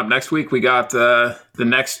it coming up next week. We got the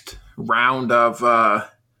next round of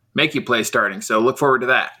Make You Play starting. So look forward to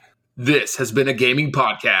that. This has been a gaming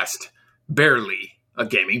podcast. Barely a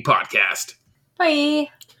Gaming Podcast. Bye.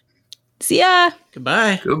 See ya.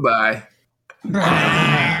 Goodbye. Goodbye.